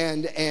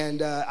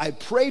 and I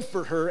prayed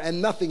for her,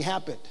 and nothing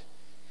happened.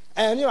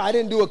 And, I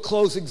didn't do a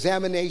close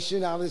examination.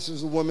 Now, this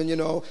was a woman,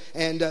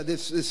 and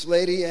this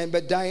lady.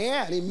 But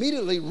Diane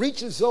immediately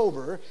reaches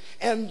over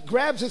and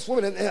grabs this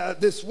woman.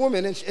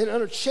 And on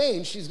her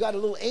chain, she's got a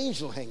little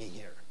angel hanging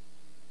here.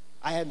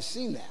 I hadn't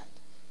seen that.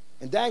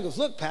 And Diane goes,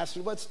 "Look,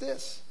 Pastor, what's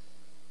this?"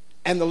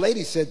 And the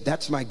lady said,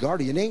 "That's my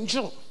guardian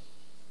angel."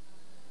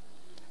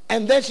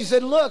 And then she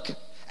said, "Look."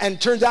 And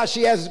turns out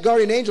she has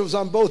guardian angels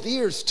on both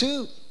ears,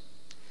 too.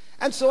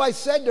 And so I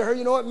said to her,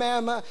 "You know what,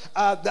 ma'am,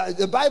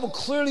 the Bible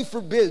clearly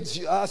forbids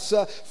us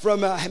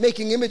from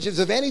making images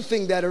of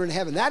anything that are in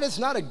heaven. That is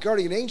not a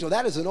guardian angel.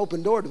 That is an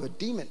open door to a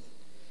demon.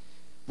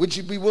 Would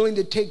you be willing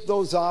to take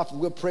those off?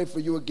 We'll pray for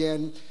you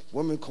again." The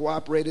woman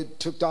cooperated,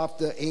 took off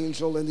the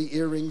angel and the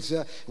earrings.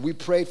 We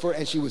prayed for her,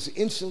 and she was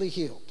instantly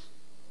healed.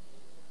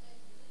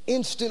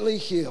 Instantly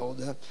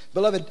healed.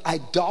 Beloved,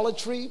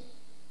 idolatry,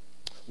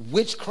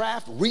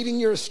 witchcraft, reading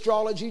your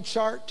astrology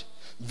chart,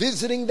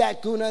 visiting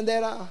that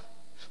gunandera,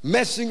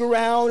 messing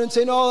around and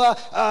saying,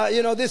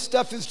 this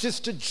stuff is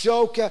just a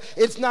joke.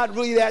 It's not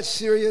really that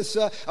serious.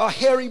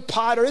 Harry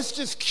Potter, it's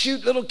just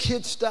cute little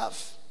kid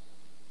stuff.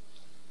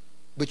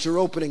 But you're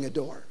opening a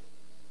door.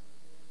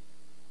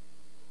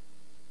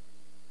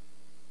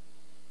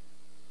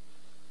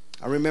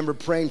 I remember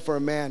praying for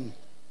a man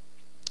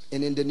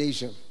in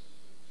Indonesia.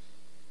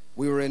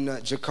 We were in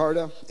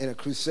Jakarta in a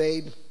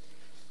crusade.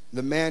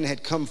 The man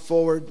had come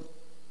forward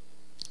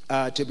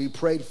to be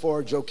prayed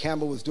for. Joe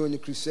Campbell was doing the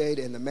crusade,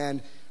 and the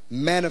man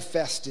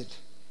manifested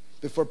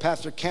before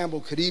Pastor Campbell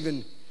could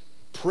even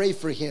pray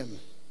for him.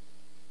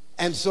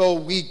 And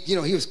so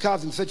he was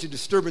causing such a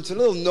disturbance. A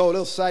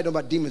little side note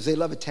about demons: they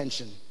love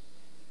attention.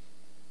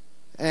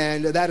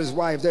 And that is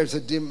why if there's a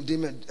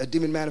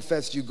demon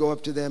manifest, you go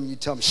up to them and you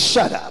tell them,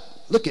 "Shut up,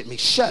 look at me,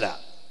 shut up."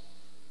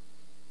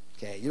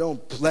 Okay, you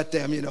don't let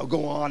them,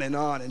 go on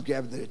and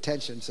grab their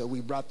attention. So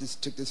we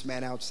took this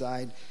man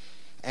outside,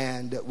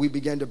 and we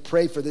began to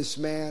pray for this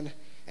man.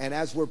 And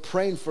as we're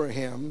praying for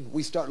him,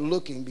 we start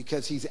looking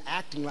because he's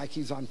acting like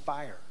he's on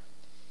fire.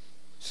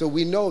 So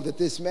we know that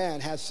this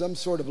man has some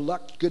sort of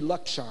good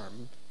luck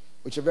charm,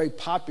 which are very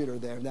popular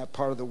there in that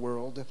part of the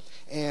world.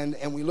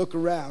 And we look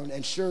around,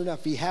 and sure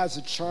enough, he has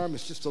a charm.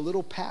 It's just a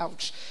little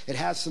pouch. It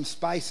has some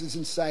spices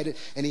inside it,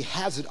 and he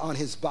has it on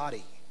his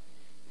body.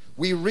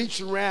 We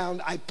reach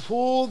around, I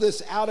pull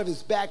this out of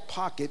his back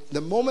pocket.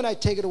 The moment I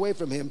take it away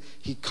from him,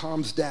 he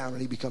calms down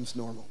and he becomes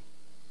normal.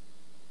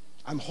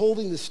 I'm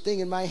holding this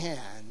thing in my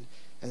hand,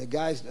 and the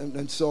guys,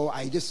 and so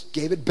I just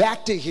gave it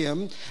back to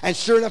him, and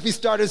sure enough, he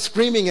started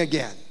screaming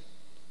again.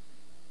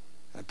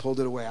 I pulled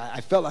it away.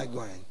 I felt like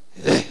going,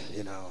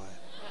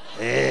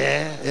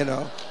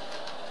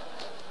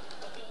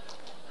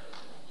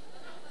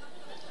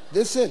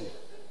 Listen,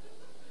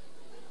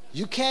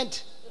 you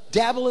can't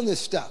dabble in this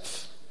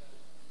stuff.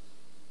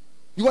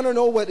 You want to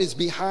know what is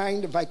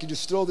behind, if I could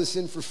just throw this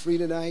in for free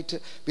tonight,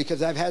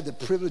 because I've had the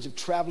privilege of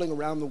traveling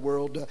around the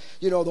world.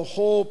 The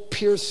whole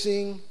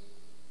piercing,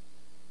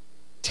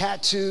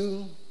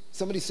 tattoo,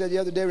 Somebody said the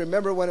other day,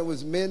 remember when it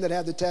was men that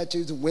had the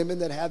tattoos and women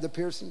that had the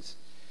piercings?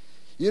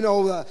 You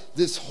know,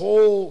 this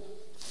whole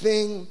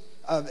thing,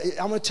 I'm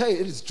going to tell you,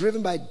 it is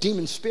driven by a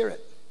demon spirit.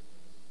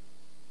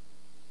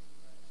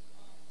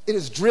 It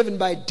is driven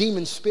by a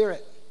demon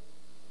spirit.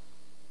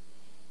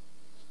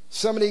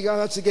 Somebody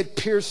wants to get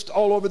pierced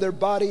all over their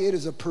body. It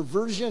is a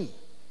perversion.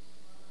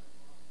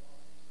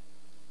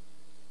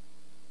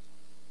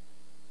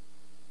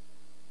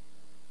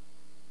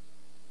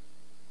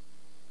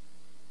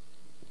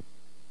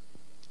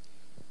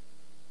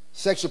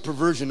 Sexual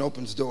perversion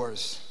opens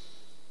doors.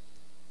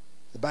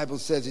 The Bible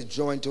says it's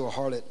joined to a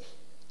harlot.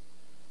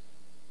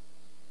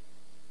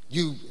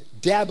 You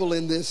dabble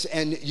in this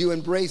and you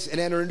embrace and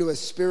enter into a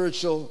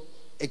spiritual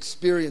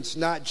experience,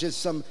 not just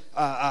some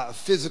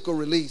physical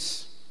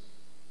release.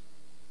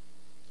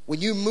 When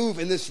you move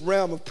in this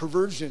realm of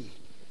perversion,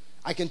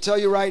 I can tell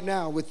you right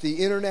now, with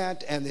the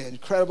internet and the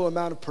incredible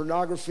amount of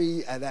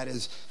pornography that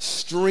is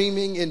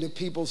streaming into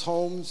people's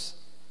homes,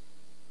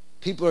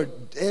 people are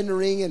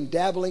entering and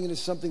dabbling into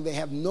something they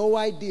have no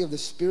idea of the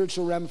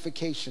spiritual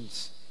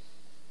ramifications.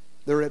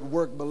 They're at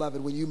work,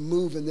 beloved, when you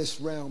move in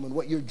this realm and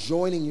what you're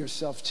joining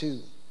yourself to.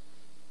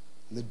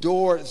 And the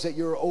doors that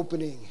you're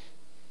opening.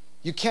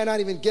 You cannot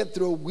even get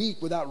through a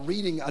week without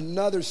reading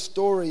another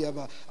story of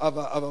a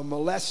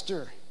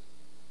molester,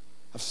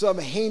 of some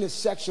heinous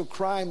sexual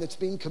crime that's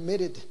being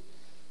committed.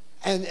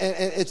 And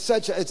it's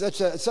such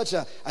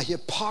a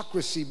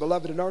hypocrisy,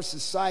 beloved, in our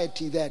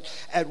society, that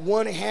at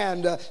one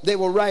hand they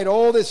will write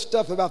all this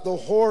stuff about the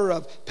horror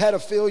of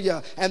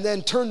pedophilia and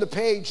then turn the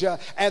page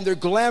and they're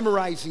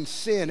glamorizing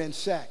sin and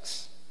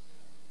sex.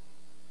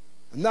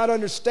 Not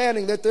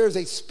understanding that there's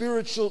a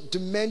spiritual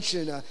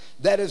dimension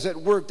that is at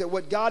work, that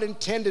what God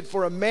intended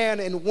for a man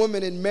and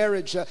woman in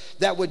marriage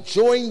that would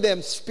join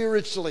them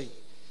spiritually,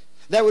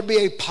 that would be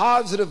a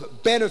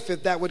positive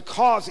benefit that would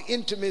cause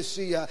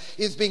intimacy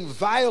is being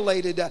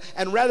violated.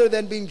 And rather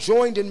than being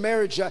joined in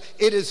marriage,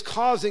 it is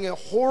causing a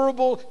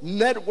horrible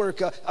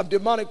network of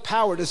demonic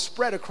power to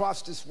spread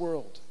across this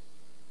world.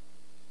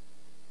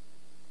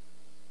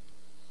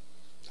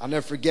 I'll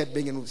never forget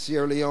being in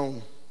Sierra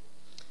Leone.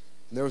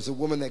 And there was a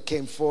woman that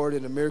came forward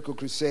in a miracle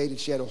crusade, and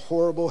she had a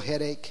horrible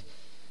headache,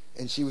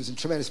 and she was in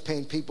tremendous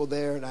pain. People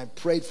there, and I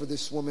prayed for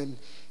this woman,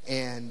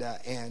 and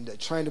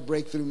trying to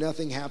break through,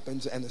 nothing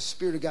happens, and the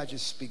Spirit of God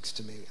just speaks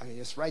to me. I mean,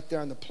 it's right there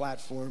on the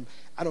platform.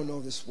 I don't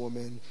know this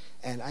woman,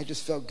 and I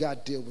just felt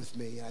God deal with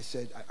me. And I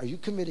said, "Are you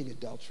committing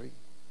adultery?"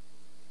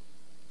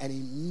 And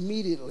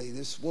immediately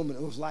this woman,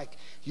 it was like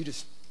you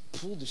just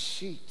pulled the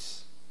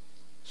sheets.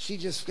 She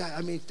just got,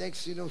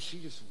 thanks, she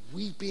just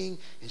weeping,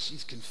 and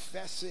she's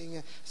confessing.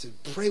 I said,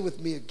 "Pray with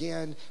me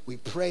again." We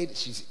prayed.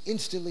 She's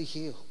instantly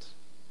healed.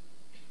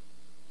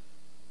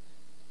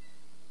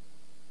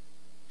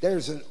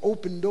 There's an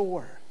open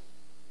door.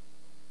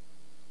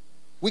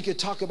 We could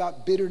talk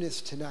about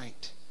bitterness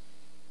tonight.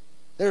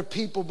 There are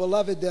people,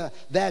 beloved,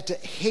 that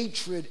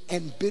hatred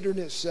and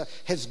bitterness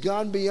has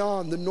gone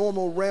beyond the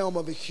normal realm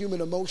of a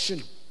human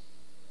emotion.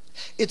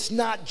 It's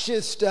not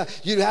just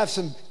you have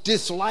some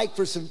dislike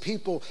for some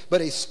people, but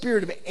a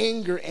spirit of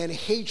anger and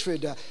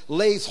hatred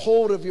lays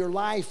hold of your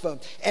life,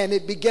 and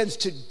it begins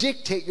to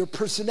dictate your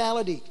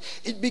personality.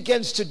 It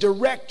begins to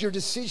direct your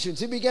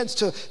decisions. It begins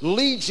to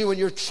lead you in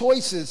your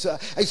choices.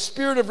 A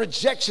spirit of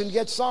rejection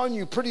gets on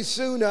you. Pretty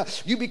soon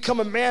you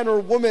become a man or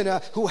a woman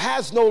who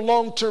has no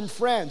long-term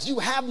friends. You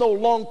have no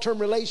long-term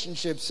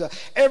relationships.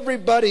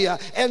 Everybody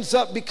ends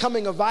up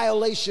becoming a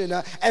violation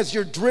as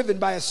you're driven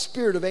by a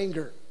spirit of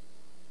anger.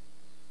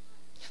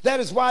 That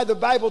is why the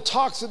Bible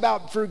talks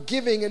about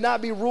forgiving and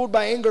not be ruled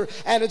by anger.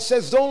 And it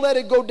says, don't let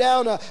it go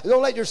down,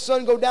 don't let your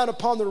sun go down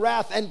upon the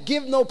wrath, and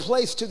give no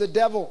place to the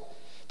devil.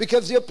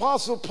 Because the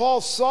Apostle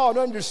Paul saw and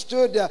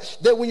understood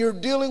that when you're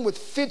dealing with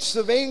fits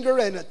of anger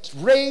and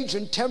rage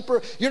and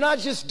temper, you're not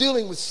just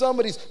dealing with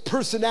somebody's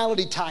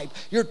personality type.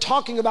 You're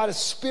talking about a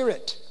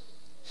spirit.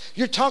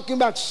 You're talking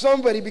about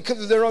somebody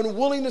because of their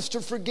unwillingness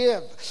to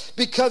forgive,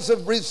 because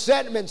of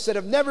resentments that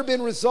have never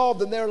been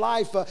resolved in their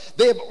life.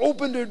 They have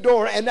opened their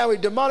door, and now a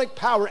demonic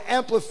power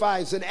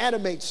amplifies and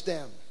animates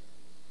them.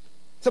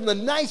 Some of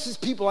the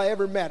nicest people I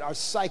ever met are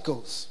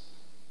psychos.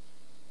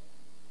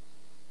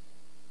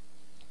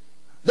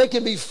 They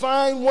can be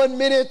fine 1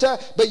 minute,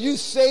 but you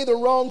say the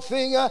wrong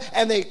thing,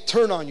 and they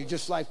turn on you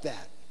just like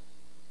that.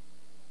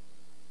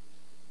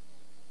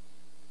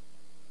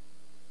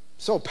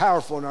 So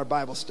powerful in our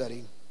Bible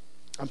study.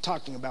 I'm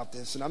talking about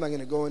this, and I'm not going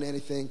to go into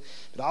anything,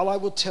 but all I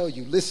will tell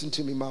you, listen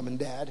to me, Mom and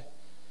Dad,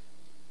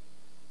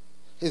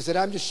 is that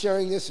I'm just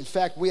sharing this. In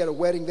fact, we had a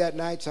wedding that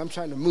night, so I'm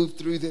trying to move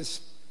through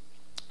this.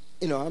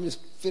 I'm just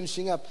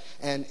finishing up,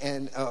 and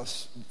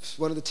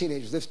one of the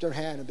teenagers lifted her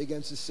hand and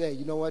begins to say,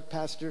 "You know what,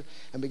 Pastor?"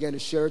 and began to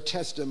share a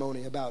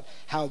testimony about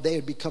how they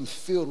had become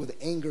filled with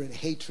anger and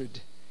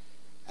hatred,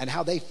 and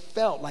how they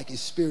felt like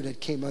his spirit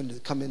had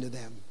come into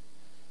them,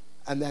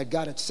 and that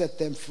God had set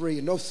them free.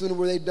 And no sooner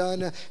were they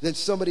done than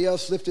somebody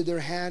else lifted their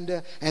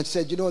hand and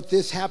said, "You know what,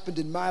 this happened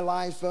in my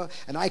life,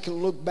 and I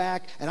can look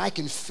back and I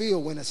can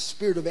feel when a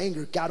spirit of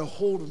anger got a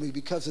hold of me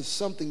because of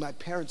something my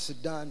parents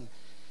had done."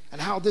 and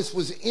how this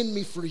was in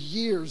me for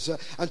years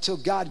until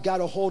God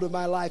got a hold of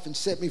my life and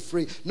set me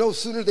free. No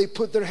sooner they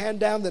put their hand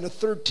down than a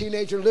third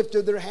teenager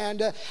lifted their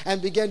hand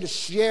and began to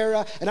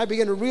share, and I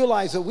began to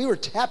realize that we were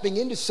tapping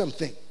into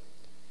something.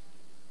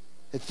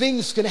 That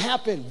things can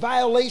happen,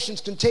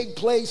 violations can take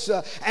place,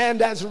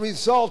 and as a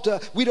result,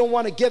 we don't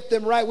want to get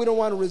them right, we don't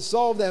want to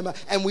resolve them,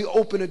 and we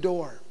open a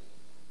door.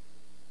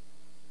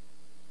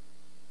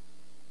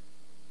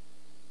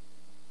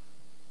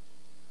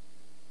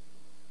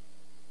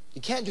 You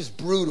can't just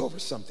brood over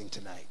something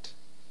tonight.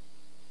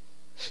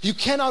 You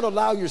cannot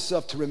allow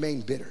yourself to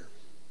remain bitter.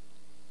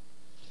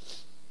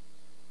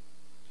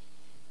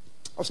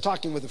 I was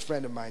talking with a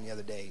friend of mine the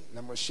other day, and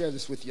I'm going to share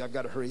this with you. I've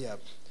got to hurry up,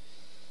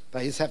 but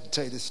I just have to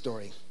tell you this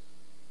story.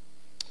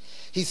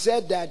 He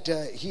said that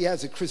he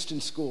has a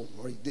Christian school,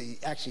 or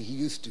actually he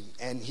used to,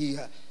 and he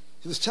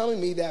was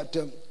telling me that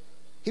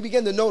he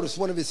began to notice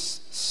one of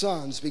his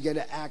sons began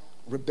to act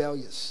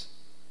rebellious.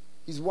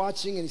 He's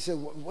watching and he said,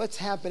 what's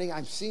happening?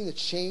 I'm seeing a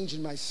change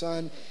in my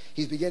son.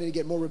 He's beginning to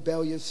get more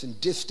rebellious and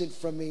distant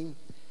from me.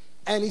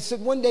 And he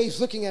said one day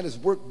he's looking at his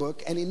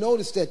workbook and he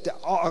noticed that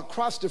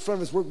across the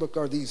front of his workbook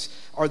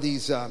are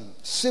these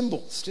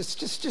symbols,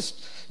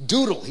 just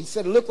doodle. He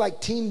said it looked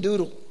like Team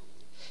Doodle.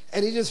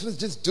 And he just was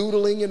just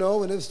doodling, and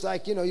it was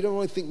like, you don't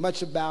really think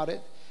much about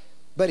it.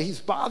 But he's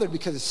bothered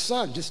because his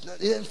son it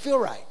didn't feel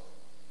right.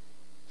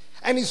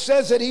 And he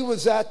says that he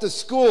was at the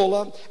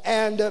school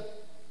and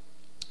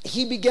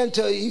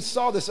he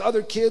saw this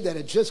other kid that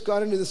had just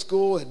gone into the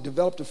school, had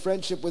developed a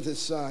friendship with his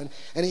son,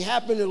 and he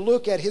happened to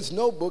look at his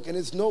notebook, and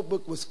his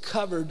notebook was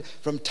covered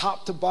from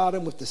top to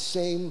bottom with the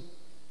same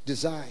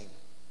design.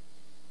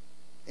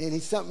 And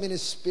he's something in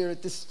his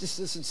spirit, this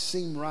doesn't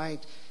seem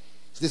right.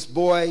 This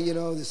boy,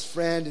 this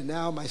friend, and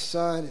now my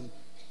son. And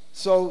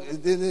so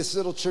in this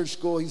little church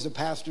school, he's a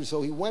pastor,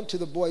 so he went to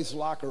the boy's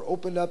locker,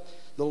 opened up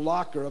the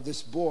locker of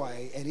this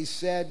boy, and he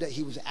said that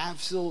he was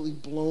absolutely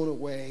blown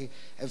away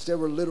as there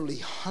were literally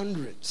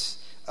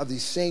hundreds of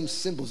these same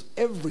symbols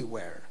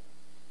everywhere,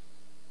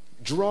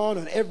 drawn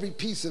on every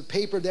piece of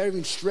paper. There are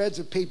even shreds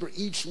of paper,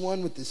 each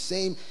one with the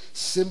same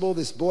symbol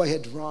this boy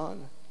had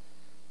drawn.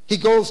 He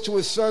goes to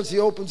his sons, he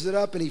opens it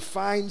up, and he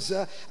finds,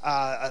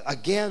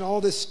 again, all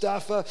this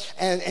stuff,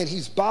 and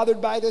he's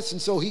bothered by this,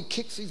 and so he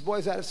kicks these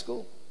boys out of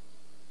school.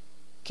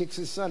 Kicks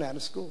his son out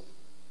of school.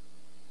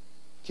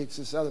 Kicks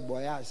this other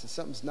boy out. He says,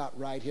 something's not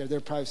right here. There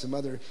are probably some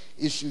other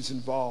issues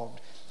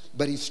involved.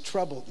 But he's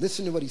troubled.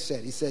 Listen to what he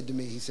said. He said to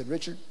me, he said,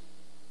 Richard,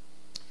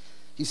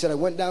 he said, I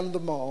went down to the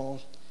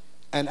mall,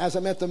 and as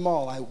I'm at the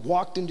mall, I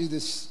walked into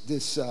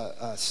this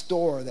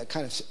store that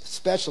kind of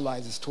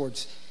specializes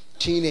towards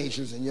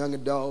teenagers and young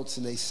adults,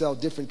 and they sell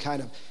different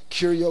kind of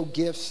curio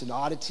gifts and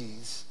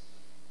oddities.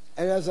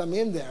 And as I'm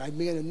in there, I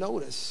began to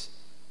notice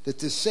that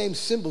the same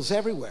symbols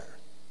everywhere.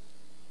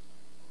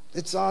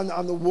 It's on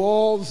the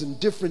walls and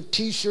different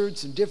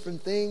T-shirts and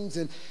different things.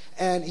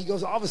 And he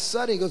goes, all of a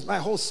sudden, he goes, my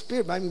whole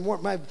spirit,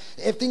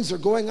 if things are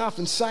going off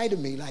inside of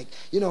me. Like,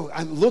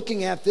 I'm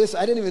looking at this.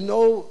 I didn't even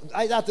know.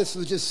 I thought this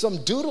was just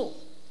some doodle.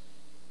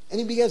 And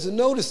he begins to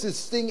notice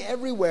this thing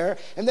everywhere.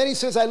 And then he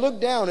says, I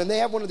look down, and they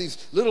have one of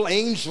these little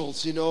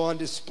angels, on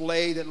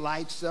display that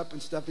lights up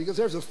and stuff. Because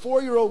there's a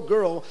 4-year-old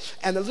girl,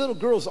 and the little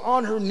girl's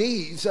on her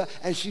knees,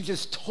 and she's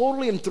just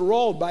totally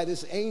enthralled by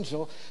this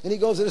angel. And he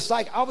goes, and it's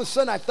like all of a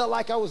sudden I felt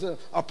like I was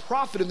a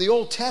prophet in the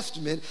Old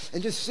Testament,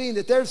 and just seeing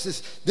that there's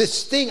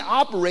this thing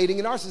operating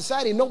in our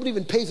society, and nobody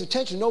even pays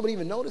attention, nobody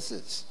even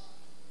notices.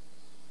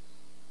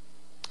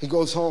 He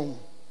goes home,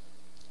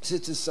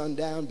 sits his son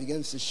down,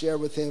 begins to share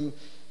with him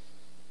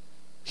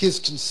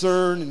his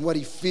concern and what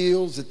he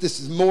feels, that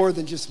this is more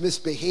than just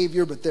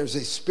misbehavior, but there's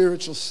a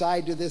spiritual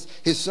side to this.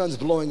 His son's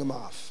blowing him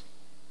off,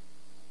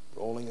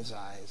 rolling his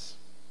eyes.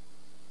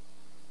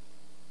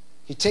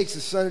 He takes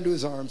his son into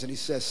his arms and he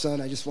says, son,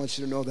 I just want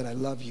you to know that I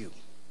love you.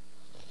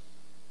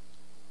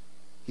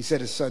 He said,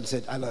 his son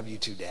said, I love you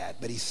too, Dad.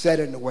 But he said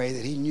it in a way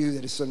that he knew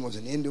that his son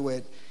wasn't into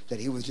it, that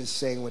he was just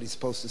saying what he's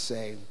supposed to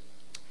say.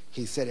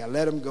 He said, I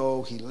let him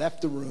go. He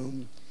left the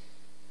room.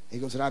 He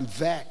goes, and I'm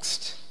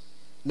vexed.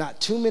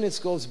 Not 2 minutes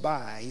goes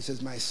by, he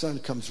says, my son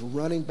comes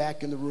running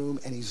back in the room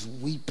and he's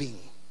weeping.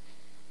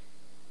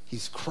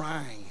 He's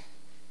crying.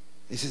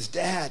 He says,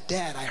 Dad,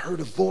 I heard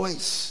a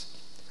voice.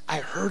 I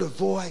heard a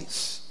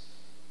voice.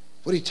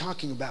 What are you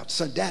talking about,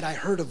 son? Dad, I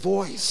heard a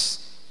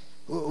voice.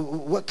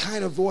 What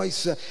kind of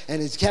voice?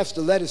 And he has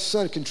to let his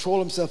son control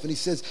himself. And he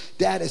says,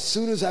 Dad, as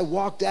soon as I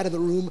walked out of the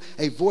room,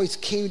 a voice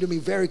came to me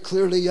very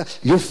clearly.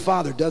 Your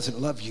father doesn't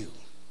love you.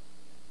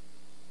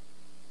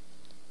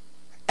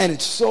 And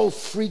it so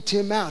freaked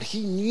him out.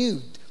 He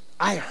knew,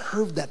 I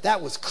heard that.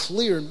 That was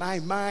clear in my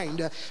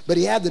mind. But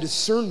he had the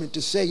discernment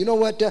to say, you know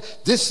what?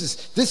 This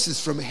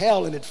is from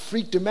hell. And it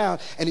freaked him out.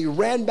 And he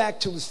ran back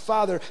to his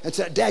father and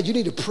said, Dad, you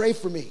need to pray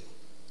for me.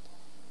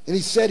 And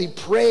he said he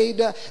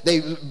prayed.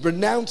 They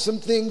renounced some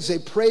things. They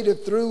prayed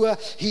it through.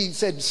 He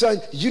said, son,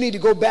 you need to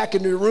go back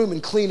into your room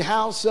and clean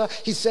house.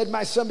 He said,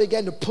 my son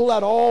began to pull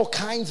out all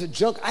kinds of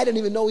junk I didn't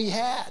even know he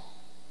had.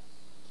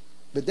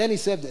 But then he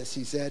said this.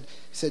 He said,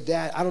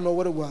 Dad, I don't know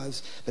what it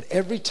was, but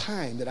every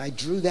time that I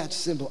drew that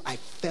symbol, I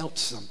felt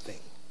something.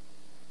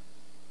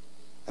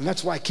 And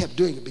that's why I kept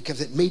doing it,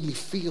 because it made me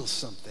feel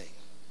something.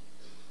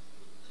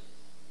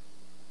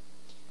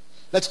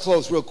 Let's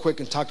close real quick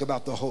and talk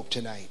about the hope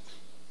tonight.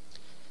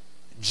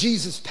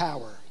 Jesus'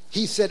 power.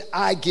 He said,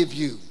 I give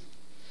you.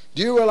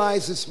 Do you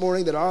realize this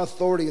morning that our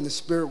authority in the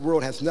spirit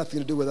world has nothing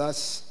to do with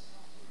us?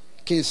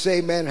 Can you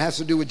say, man, it has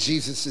to do with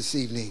Jesus this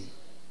evening?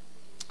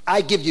 I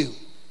give you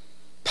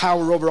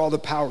power over all the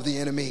power of the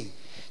enemy.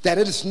 That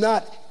it is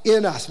not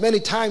in us. Many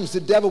times the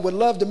devil would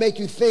love to make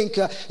you think,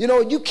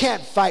 you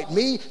can't fight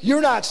me.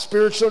 You're not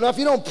spiritual enough.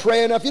 You don't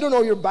pray enough. You don't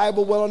know your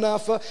Bible well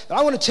enough. But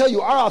I want to tell you,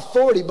 our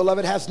authority,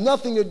 beloved, has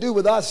nothing to do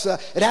with us.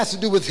 It has to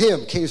do with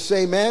him. Can you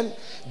say amen?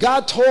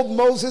 God told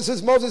Moses,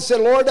 as Moses said,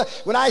 Lord,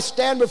 when I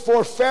stand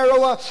before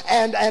Pharaoh,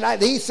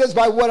 he says,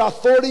 by what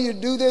authority you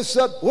do this,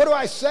 what do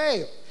I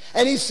say?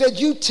 And he said,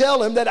 you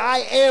tell him that I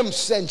am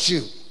sent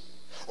you.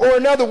 Or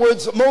in other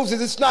words,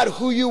 Moses, it's not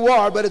who you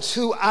are, but it's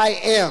who I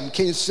am.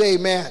 Can you say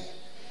amen?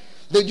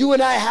 That you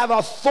and I have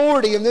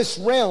authority in this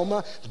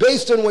realm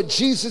based on what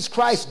Jesus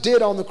Christ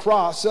did on the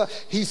cross.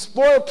 He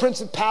spoiled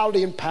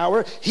principality and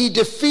power. He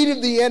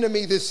defeated the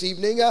enemy this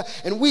evening.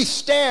 And we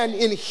stand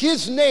in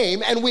his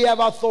name and we have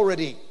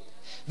authority.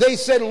 They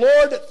said,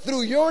 Lord,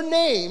 through your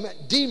name,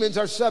 demons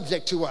are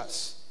subject to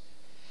us.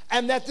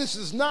 And that this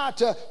is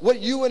not what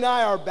you and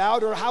I are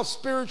about or how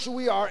spiritual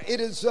we are. It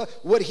is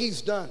what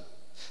he's done.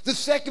 The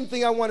second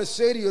thing I want to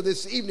say to you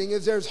this evening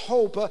is there's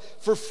hope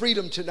for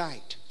freedom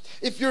tonight.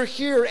 If you're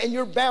here and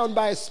you're bound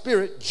by a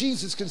spirit,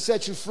 Jesus can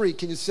set you free.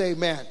 Can you say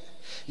amen?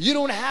 You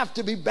don't have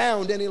to be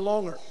bound any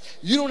longer.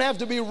 You don't have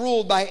to be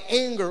ruled by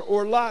anger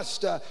or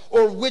lust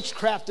or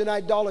witchcraft and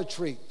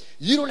idolatry.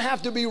 You don't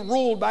have to be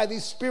ruled by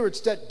these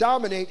spirits that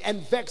dominate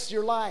and vex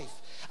your life.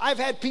 I've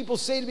had people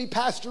say to me,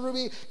 Pastor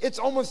Ruby, it's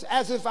almost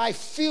as if I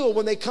feel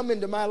when they come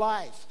into my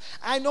life.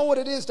 I know what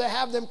it is to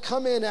have them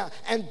come in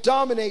and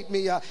dominate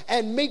me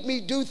and make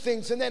me do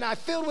things. And then I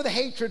feel with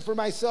hatred for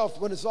myself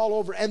when it's all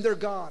over and they're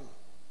gone.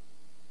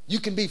 You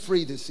can be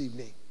free this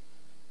evening.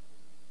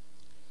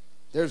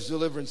 There's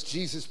deliverance.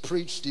 Jesus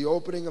preached the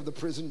opening of the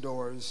prison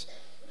doors.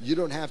 You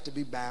don't have to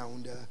be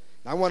bound.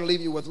 I want to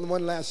leave you with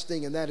one last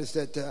thing, and that is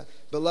that,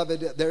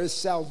 beloved, there is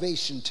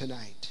salvation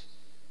tonight.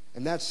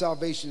 And that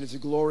salvation is a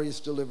glorious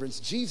deliverance.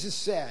 Jesus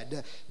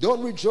said,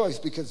 don't rejoice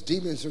because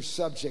demons are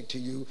subject to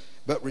you,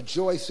 but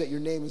rejoice that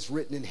your name is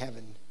written in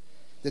heaven.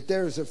 That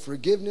there is a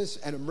forgiveness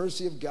and a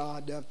mercy of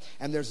God,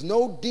 and there's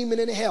no demon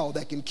in hell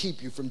that can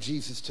keep you from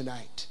Jesus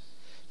tonight.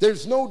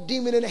 There's no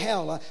demon in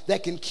hell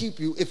that can keep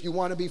you if you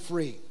want to be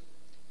free.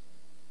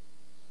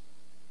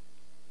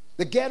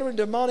 The Gadarene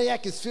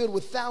demoniac is filled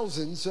with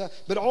thousands,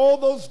 but all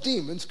those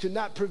demons could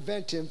not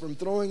prevent him from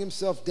throwing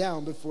himself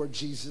down before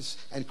Jesus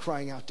and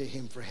crying out to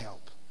him for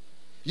help.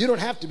 You don't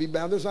have to be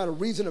bound. There's not a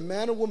reason a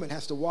man or woman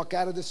has to walk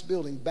out of this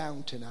building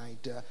bound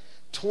tonight.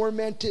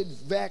 Tormented,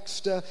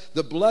 vexed,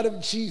 the blood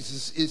of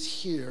Jesus is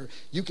here.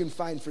 You can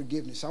find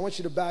forgiveness. I want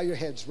you to bow your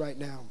heads right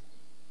now.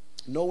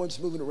 No one's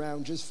moving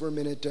around just for a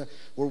minute.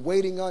 We're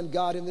waiting on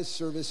God in this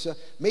service.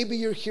 Maybe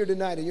you're here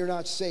tonight and you're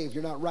not saved.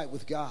 You're not right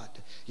with God.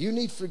 You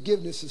need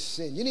forgiveness of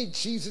sin. You need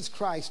Jesus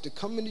Christ to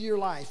come into your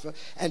life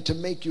and to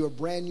make you a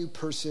brand new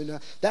person.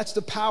 That's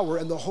the power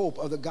and the hope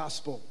of the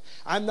gospel.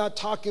 I'm not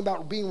talking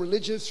about being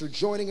religious or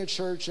joining a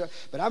church,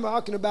 but I'm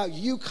talking about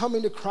you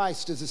coming to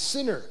Christ as a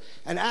sinner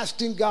and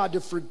asking God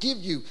to forgive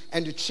you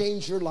and to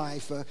change your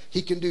life.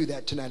 He can do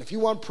that tonight. If you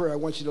want prayer, I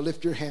want you to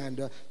lift your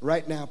hand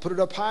right now. Put it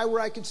up high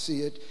where I can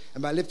see it.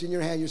 And by lifting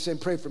your hand, you're saying,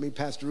 pray for me,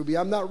 Pastor Ruby.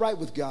 I'm not right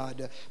with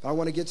God, but I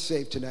want to get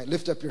saved tonight.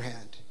 Lift up your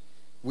hand.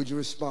 Would you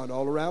respond?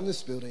 All around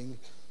this building,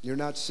 you're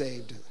not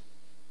saved.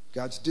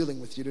 God's dealing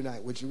with you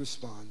tonight. Would you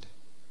respond?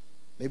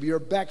 Maybe you're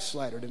a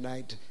backslider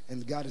tonight,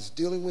 and God is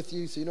dealing with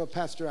you. So,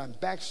 Pastor, I'm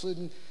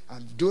backslidden.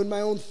 I'm doing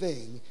my own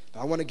thing,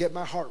 but I want to get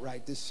my heart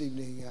right this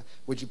evening.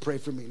 Would you pray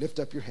for me? Lift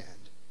up your hand.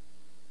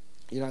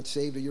 You're not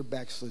saved or you're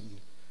backslidden.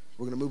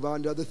 We're going to move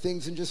on to other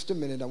things in just a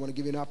minute. I want to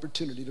give you an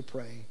opportunity to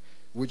pray.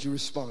 Would you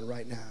respond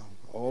right now?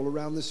 All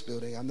around this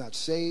building, I'm not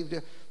saved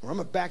or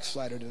I'm a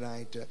backslider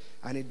tonight.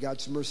 I need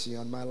God's mercy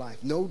on my life.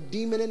 No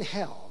demon in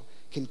hell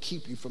can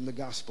keep you from the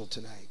gospel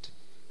tonight.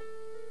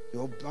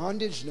 No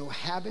bondage, no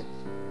habit.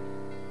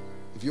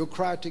 If you'll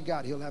cry out to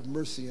God, he'll have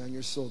mercy on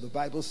your soul. The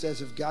Bible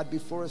says, if God be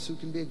for us, who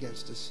can be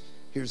against us?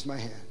 Here's my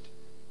hand.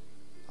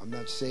 I'm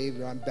not saved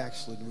or I'm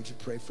backslidden. Would you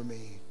pray for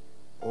me?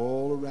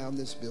 All around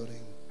this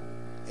building.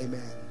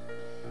 Amen.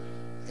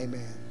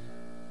 Amen.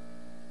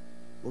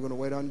 We're going to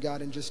wait on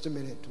God in just a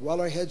minute. While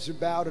our heads are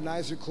bowed and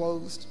eyes are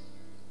closed,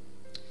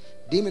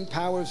 demon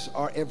powers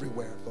are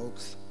everywhere,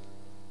 folks.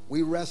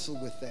 We wrestle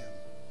with them.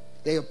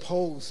 They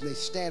oppose and they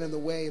stand in the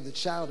way of the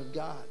child of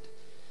God.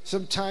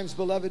 Sometimes,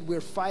 beloved, we're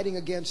fighting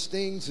against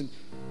things and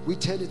we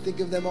tend to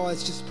think of them,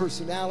 it's just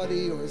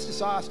personality or it's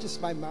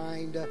just my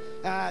mind.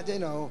 But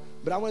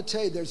I want to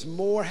tell you, there's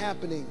more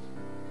happening.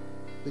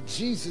 But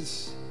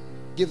Jesus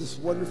gives us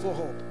wonderful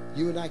hope.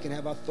 You and I can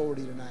have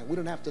authority tonight. We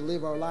don't have to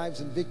live our lives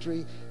in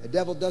victory. The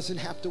devil doesn't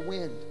have to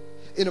win.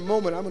 in a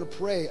moment, I'm going to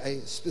pray a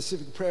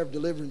specific prayer of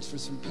deliverance for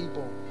some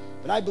people.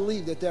 But I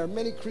believe that there are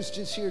many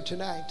Christians here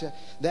tonight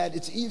that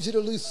it's easy to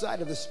lose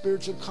sight of the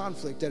spiritual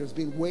conflict that has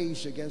been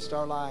waged against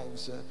our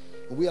lives.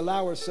 And we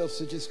allow ourselves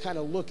to just kind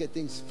of look at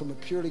things from a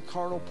purely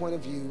carnal point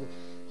of view.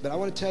 But I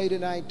want to tell you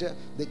tonight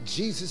that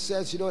Jesus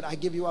says, you know what, I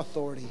give you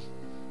authority.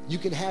 You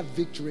can have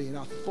victory and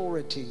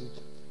authority.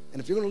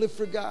 And if you're going to live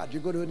for God,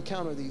 you're going to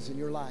encounter these in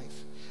your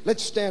life.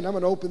 Let's stand. I'm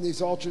going to open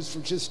these altars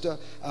for just a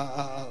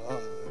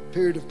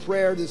period of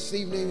prayer this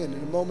evening. And in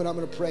a moment, I'm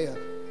going to pray a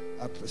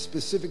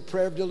specific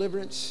prayer of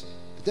deliverance.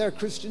 But there are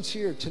Christians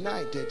here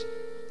tonight that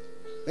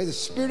may the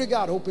Spirit of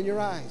God open your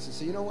eyes and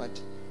say, you know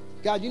what?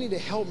 God, you need to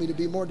help me to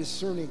be more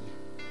discerning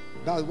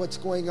about what's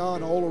going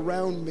on all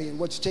around me and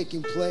what's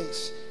taking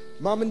place.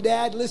 Mom and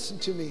Dad, listen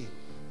to me.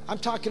 I'm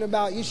talking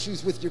about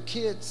issues with your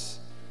kids,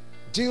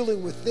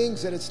 dealing with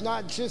things that it's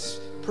not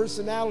just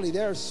personality.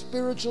 There are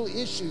spiritual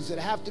issues that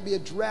have to be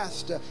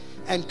addressed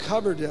and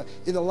covered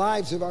in the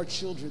lives of our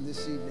children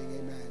this evening.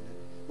 Amen.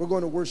 We're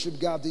going to worship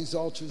God. These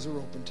altars are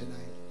open tonight.